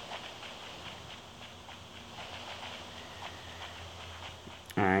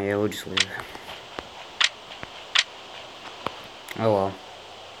 Alright, yeah, we'll just leave. Oh well.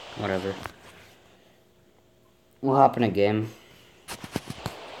 Whatever. We'll hop in a game.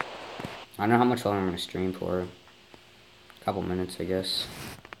 I don't know how much longer I'm gonna stream for. A couple minutes, I guess.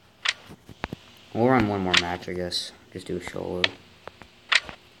 We'll run one more match, I guess. Just do a solo.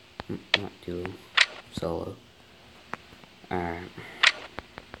 Not duo. Solo. Alright.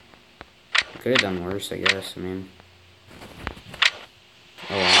 Could have done worse, I guess. I mean.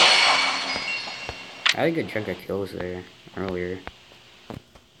 Oh well. I had a good chunk of kills there earlier.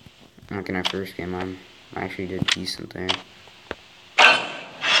 Like in our first game, I actually did decent there.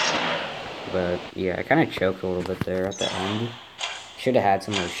 But yeah, I kind of choked a little bit there at the end. Should have had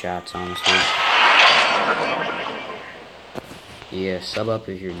some of those shots, honestly. Yeah, sub up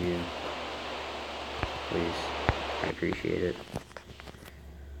if you're new. Please. I appreciate it.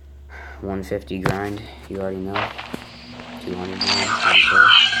 150 grind, you already know. 200 grind,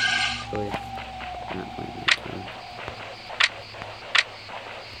 really. Not playing that time.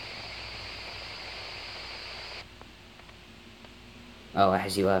 Oh,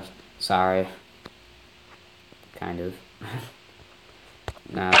 as you left. Sorry. Kind of.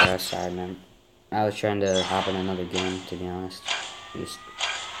 Nah, that's sorry, man. I was trying to hop in another game, to be honest.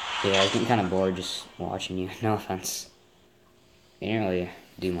 Yeah, I was getting kind of bored just watching you. No offense. You didn't really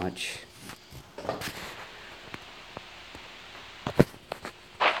do much.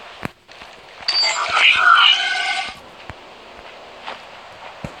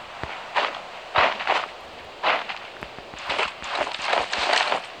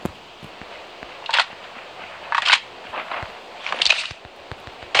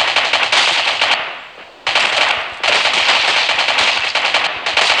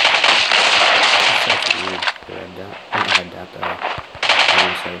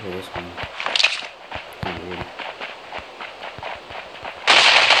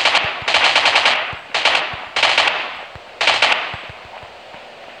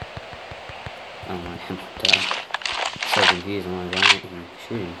 So confused when I was out and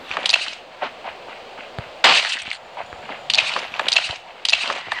shooting.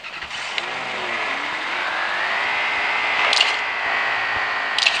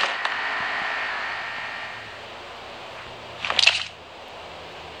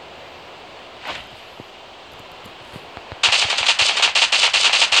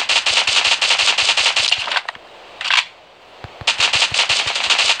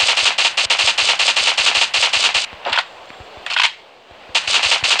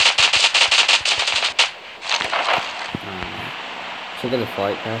 Look at the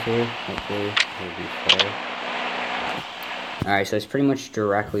flight path here. Hopefully it'll be fair. Alright, so it's pretty much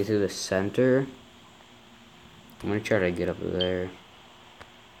directly through the center. I'm gonna try to get up there.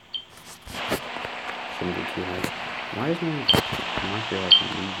 Shouldn't be too hard. Why is my marker like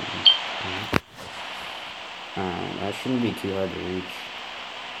moving? That shouldn't be too hard to reach.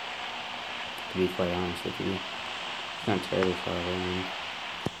 To be quite honest with you. It's not terribly far away, man.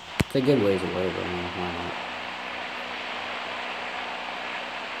 It's a good ways away, but I mean, why not?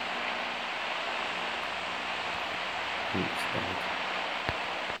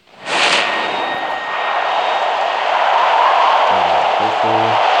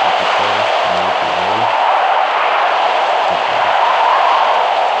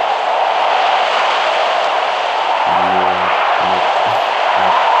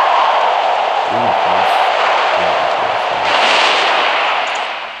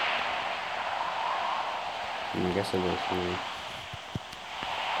 I guess I'll go through.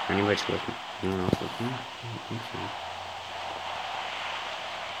 Anybody's with me? Anyone else with me? I don't think so.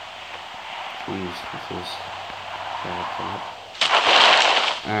 Jeez, this is bad crap.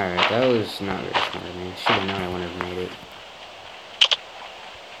 Alright, that was not very smart of me. Should have known I wouldn't have made it.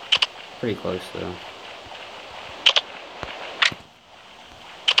 Pretty close though.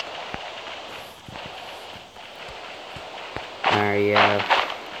 Alright, yeah.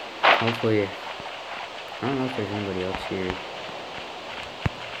 Hopefully. I don't know if there's anybody else here.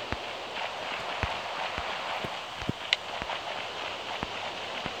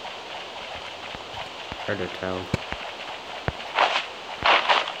 hard to tell.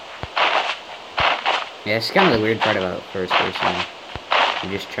 Yeah, it's kind of the weird part about first person.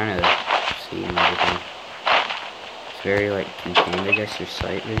 You're just trying to see and everything. It's very, like, contained, I guess, your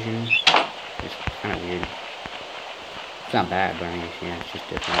sight vision. It's kind of weird. It's not bad, but I mean, yeah, it's just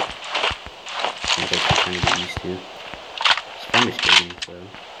different. I guess you're trying to get used to. It's fun to stream, so.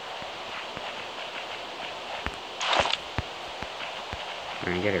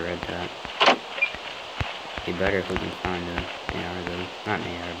 Alright, get a red dot. Be better if we can find an AR though. Not an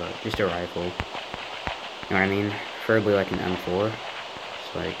AR, but just a rifle. You know what I mean? Preferably like an M4.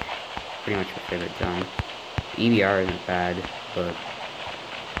 It's like pretty much my favorite gun. EBR isn't bad, but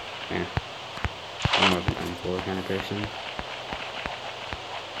yeah. I'm more of an M4 kind of person.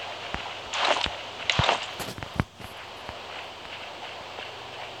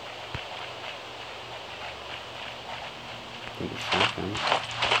 Take a shotgun.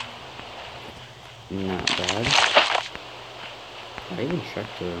 Not bad. Did I even check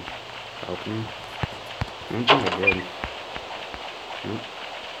the balcony? I don't think I did. Nope.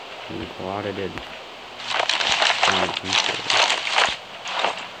 I'm glad I did. Alright.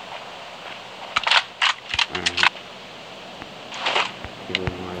 People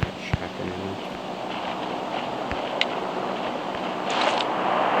more of that shotgun ammo.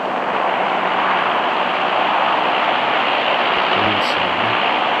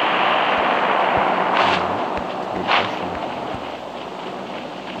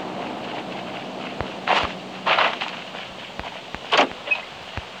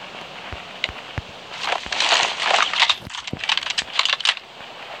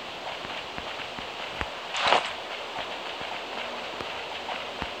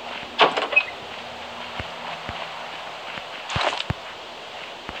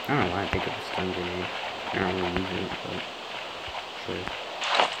 I don't know why I picked up a stun grenade. I don't really use it, but sure.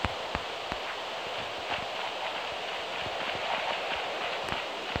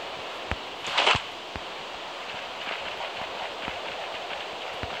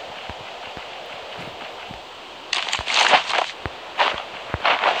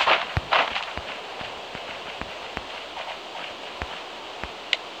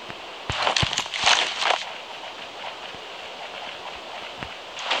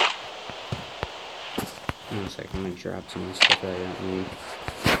 One second, I'm gonna drop some of the stuff that I don't need.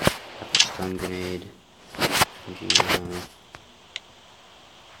 Got the stun grenade. That should be good.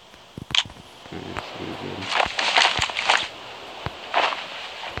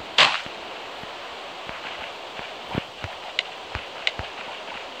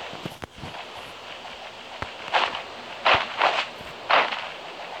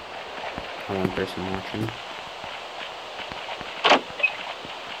 One person watching.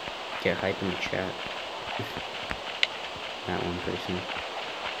 Get hype in the chat. That one person.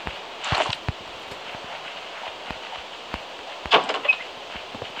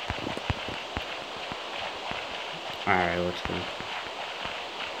 Alright, let's go.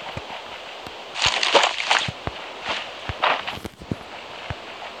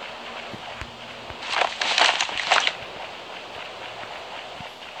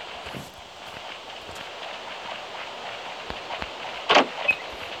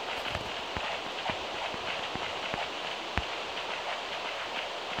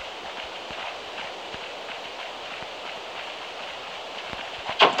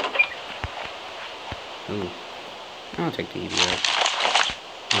 Ooh. I'll take the EBR.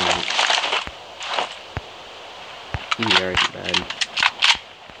 Alright. EBR isn't bad.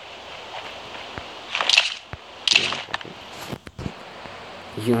 Yeah, I'll take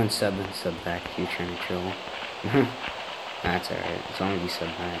it. You unsub and sub back if you're trying to troll. That's alright, as long as you sub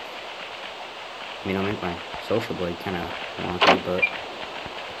back. I mean, I'll make my social blade kind of wonky, but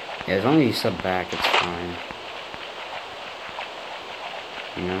yeah, as long as you sub back, it's fine.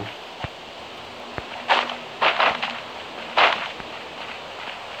 You know?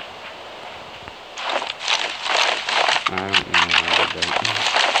 I don't know why I did that.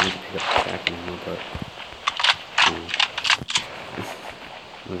 I need to pick up the shotgun ammo, but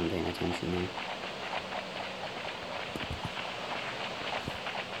wasn't paying attention there.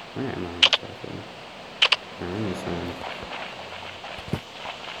 Where am I exactly? I'm in this one.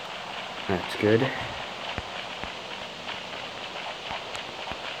 That's good.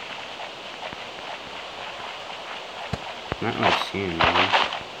 Not really seeing anything.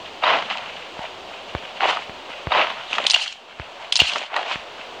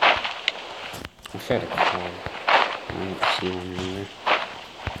 I tried to call. I don't see one anywhere.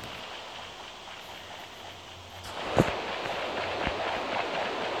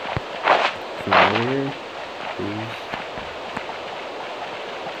 Familiar? Please.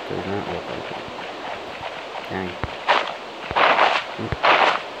 Does not look like it. Dang.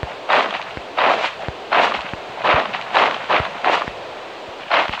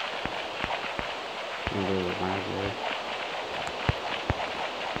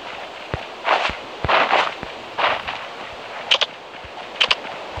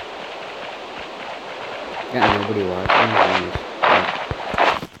 Got nobody watching.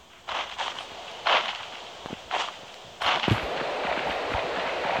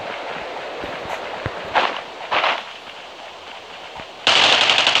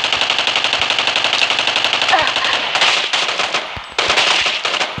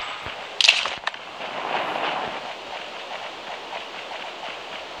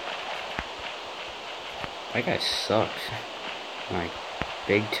 That guy sucks. Like,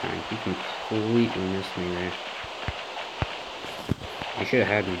 big time. He completely missed me there. He should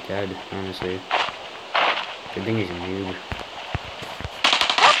have had me dead, honestly. Good thing he's a noob.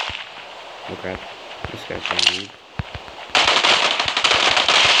 Oh crap. This guy's a noob.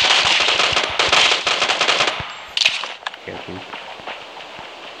 Joking.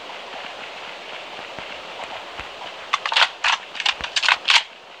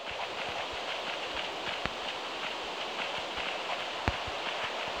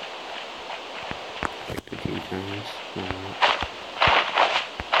 Like the 2 times.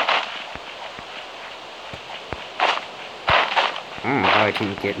 I don't know how he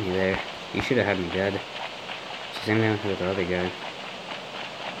didn't get me there. He should have had me dead. It's the same thing with the other guy.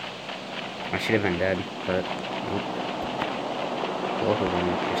 I should have been dead, but nope. Both of them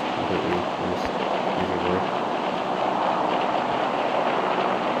just completely missed miserably.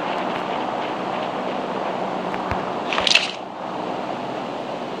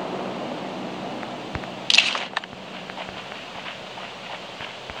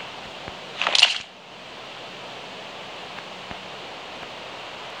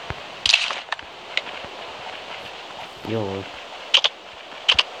 YOLO.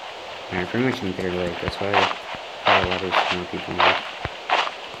 Alright, pretty much in Third Lake. That's why a lot of small people know.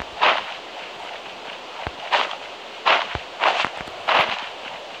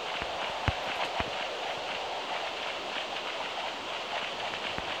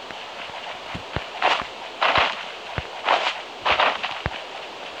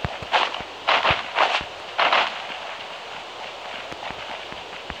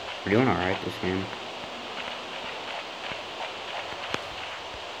 We're doing alright this game.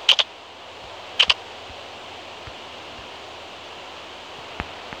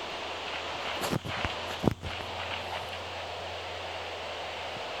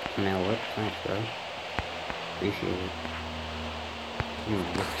 Now what? Thanks, bro. Appreciate it. Oh my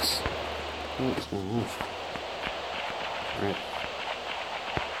goodness. What's going on? Alright.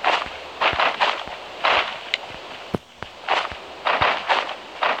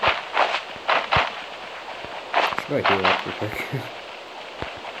 Should probably heal up real quick.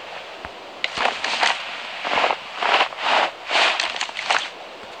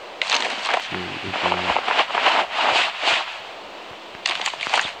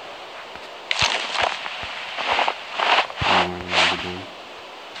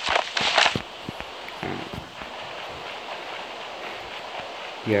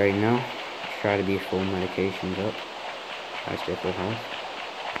 You already know. Try to be full medications up. Try to stay full health.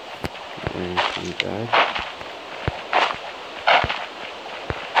 When you die.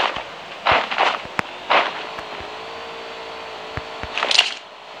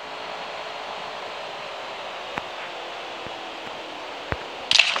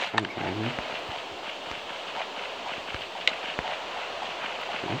 I'm trying.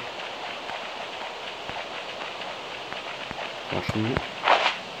 Okay. Washing it.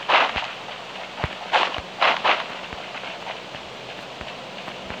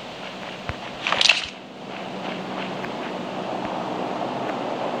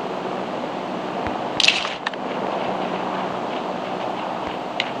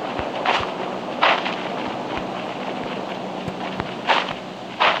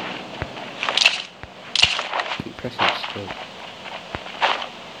 Pressing still.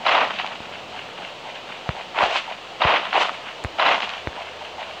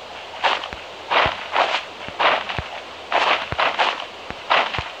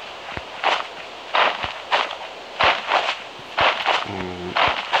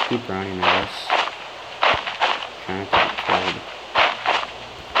 Keep running this. Trying to get killed.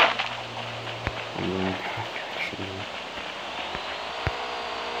 I'm going in that direction.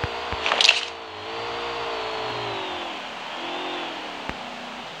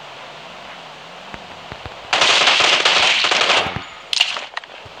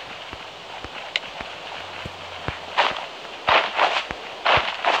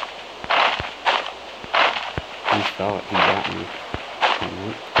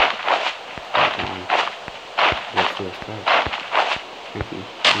 Thank you.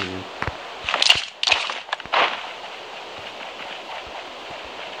 Yeah.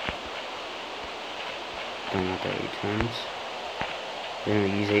 Don't want that 8 times. We're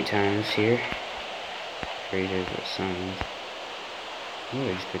gonna use 8 times here. Razors with signs. What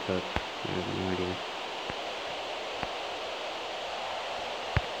did I just pick up? I have no idea.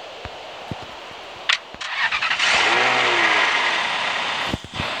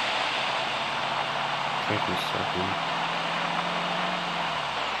 Check my second.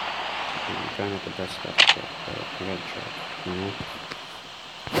 I'm trying not the best stuff to check, but I gotta check. You know?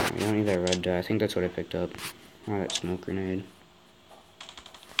 We don't need that red dye. I think that's what I picked up. Oh, that smoke grenade.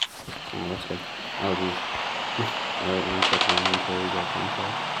 Oh, that's good. Oh, geez. Alright, 1 second until we get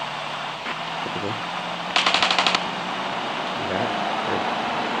contact. Typical. That? Good.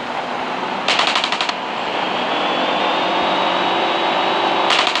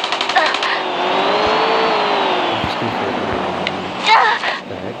 I'm just gonna put it right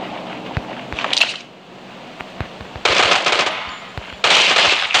back.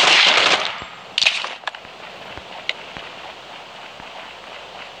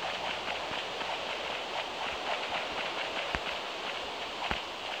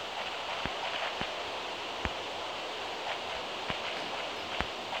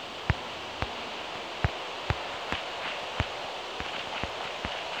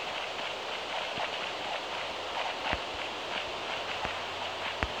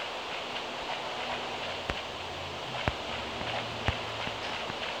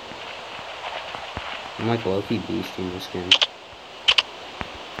 I'm like low-key beasting this game.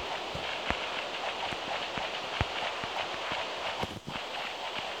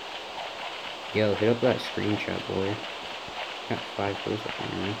 Yo, hit up that screenshot, boy. Got 5 posts up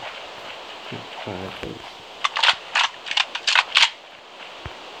on me. Got 5 posts.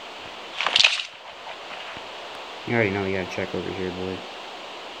 You already know you gotta check over here, boy. Is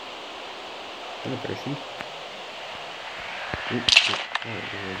that a person?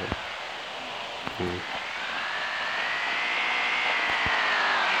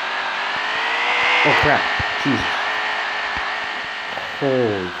 Oh crap! Jesus!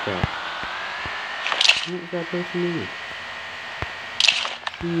 Holy crap! What was that person doing?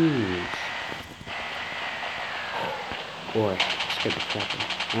 Jeez! Boy, scared the crap out of me.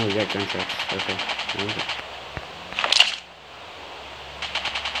 Oh, we got gunshots. Okay.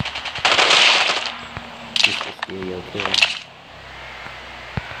 Just a studio kill.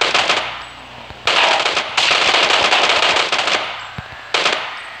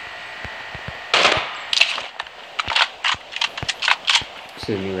 This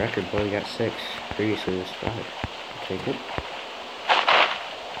is a new record, boy. We got 6. Previously it was 5. I'll take it.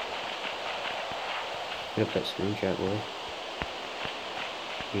 Hit up that screenshot, boy.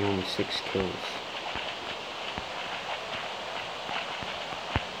 You only 6 kills.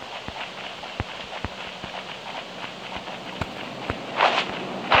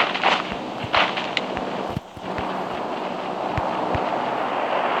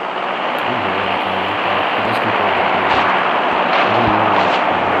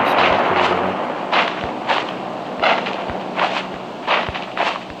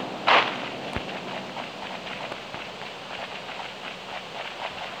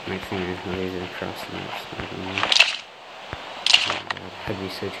 Might find a laser across the map. Oh god, that'd be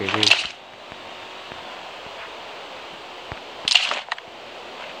so tricky.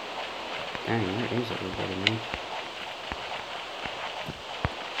 Dang, where is everybody, man?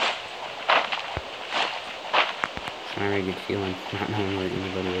 It's not a very good feeling, not knowing where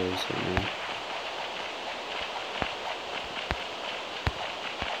anybody is right now.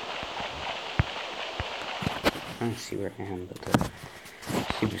 I don't see where I am, but the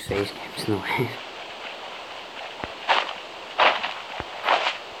stupid face cam's in the way.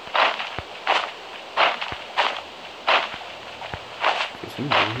 Is he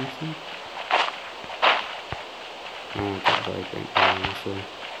doing anything? I don't want that bike right now, honestly.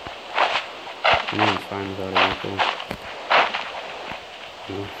 I'm even fine without a vehicle.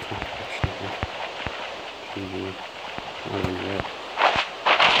 No, GG. Not even a rep.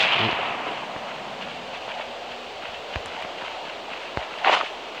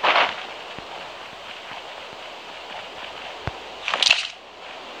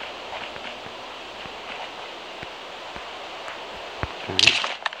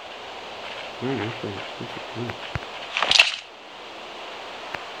 Alright, actually, what's it doing?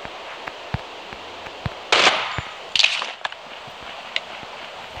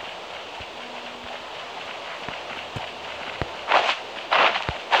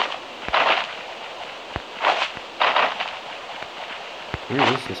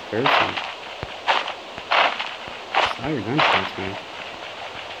 Where is this person? Fire gunshots, man.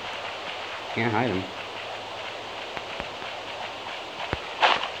 Can't hide them.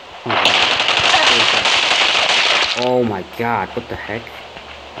 Oh my god, what the heck?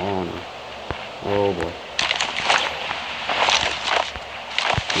 Oh no. Oh boy.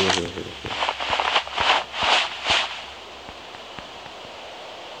 Here.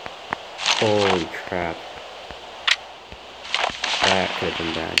 Holy crap. That could have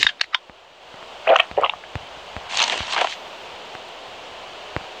been bad.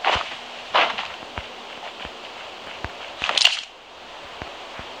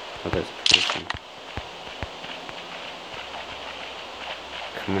 Oh, that's a person.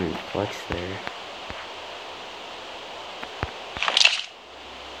 Coming in clutch there.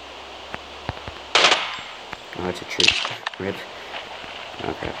 Oh, that's a tree. Rip.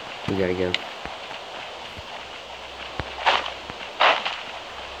 Oh crap. We gotta go.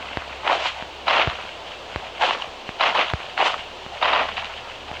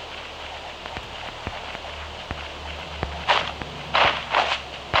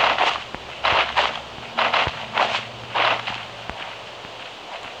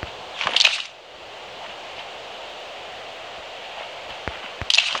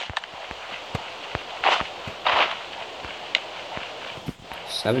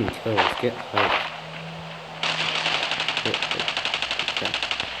 Seven kills. Get hyped. Okay.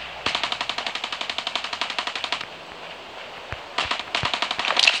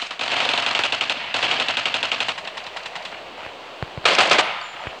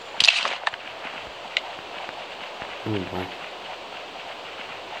 Oh boy.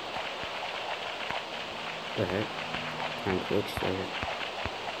 What the heck? I'm glitched there.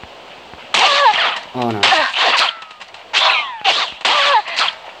 Oh no.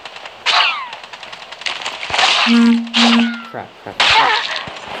 Crap.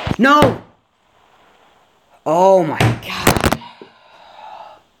 No! Oh my god.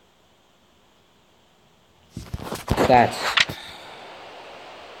 That's...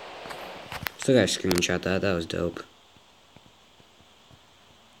 Still gotta screenshot that. That was dope.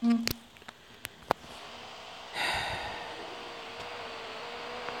 Oh,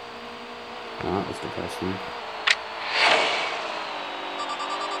 that was depressing.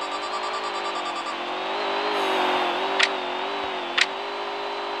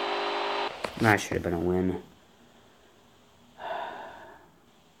 That should have been a win.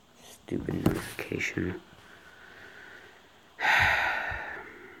 Stupid notification.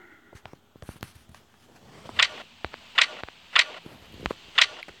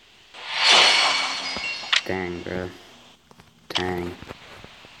 Dang, bro. Dang.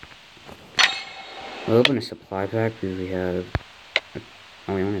 We'll open a supply pack because we have...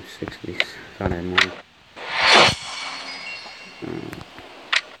 Oh, we only have 6 of these. Thought I had more.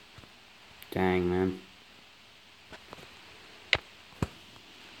 Dang, man.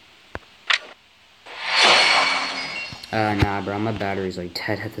 Nah, bro. My battery's like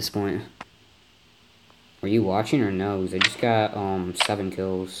dead at this point. Were you watching or no? I just got, 7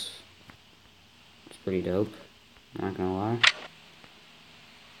 kills. It's pretty dope. Not gonna lie.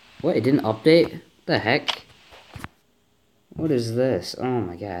 What? It didn't update? What the heck? What is this? Oh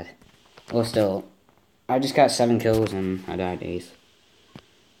my god. Well, still. I just got 7 kills and I died 8th.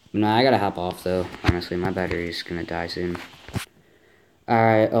 Nah, I gotta hop off though. Honestly, my battery's gonna die soon.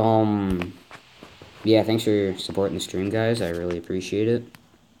 Alright, yeah, thanks for supporting the stream, guys. I really appreciate it.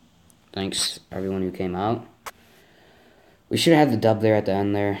 Thanks, everyone who came out. We should have had the dub there at the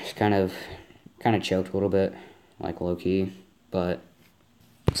end there. It's kind of choked a little bit, like low-key, but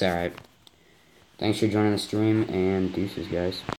it's alright. Thanks for joining the stream, and deuces, guys.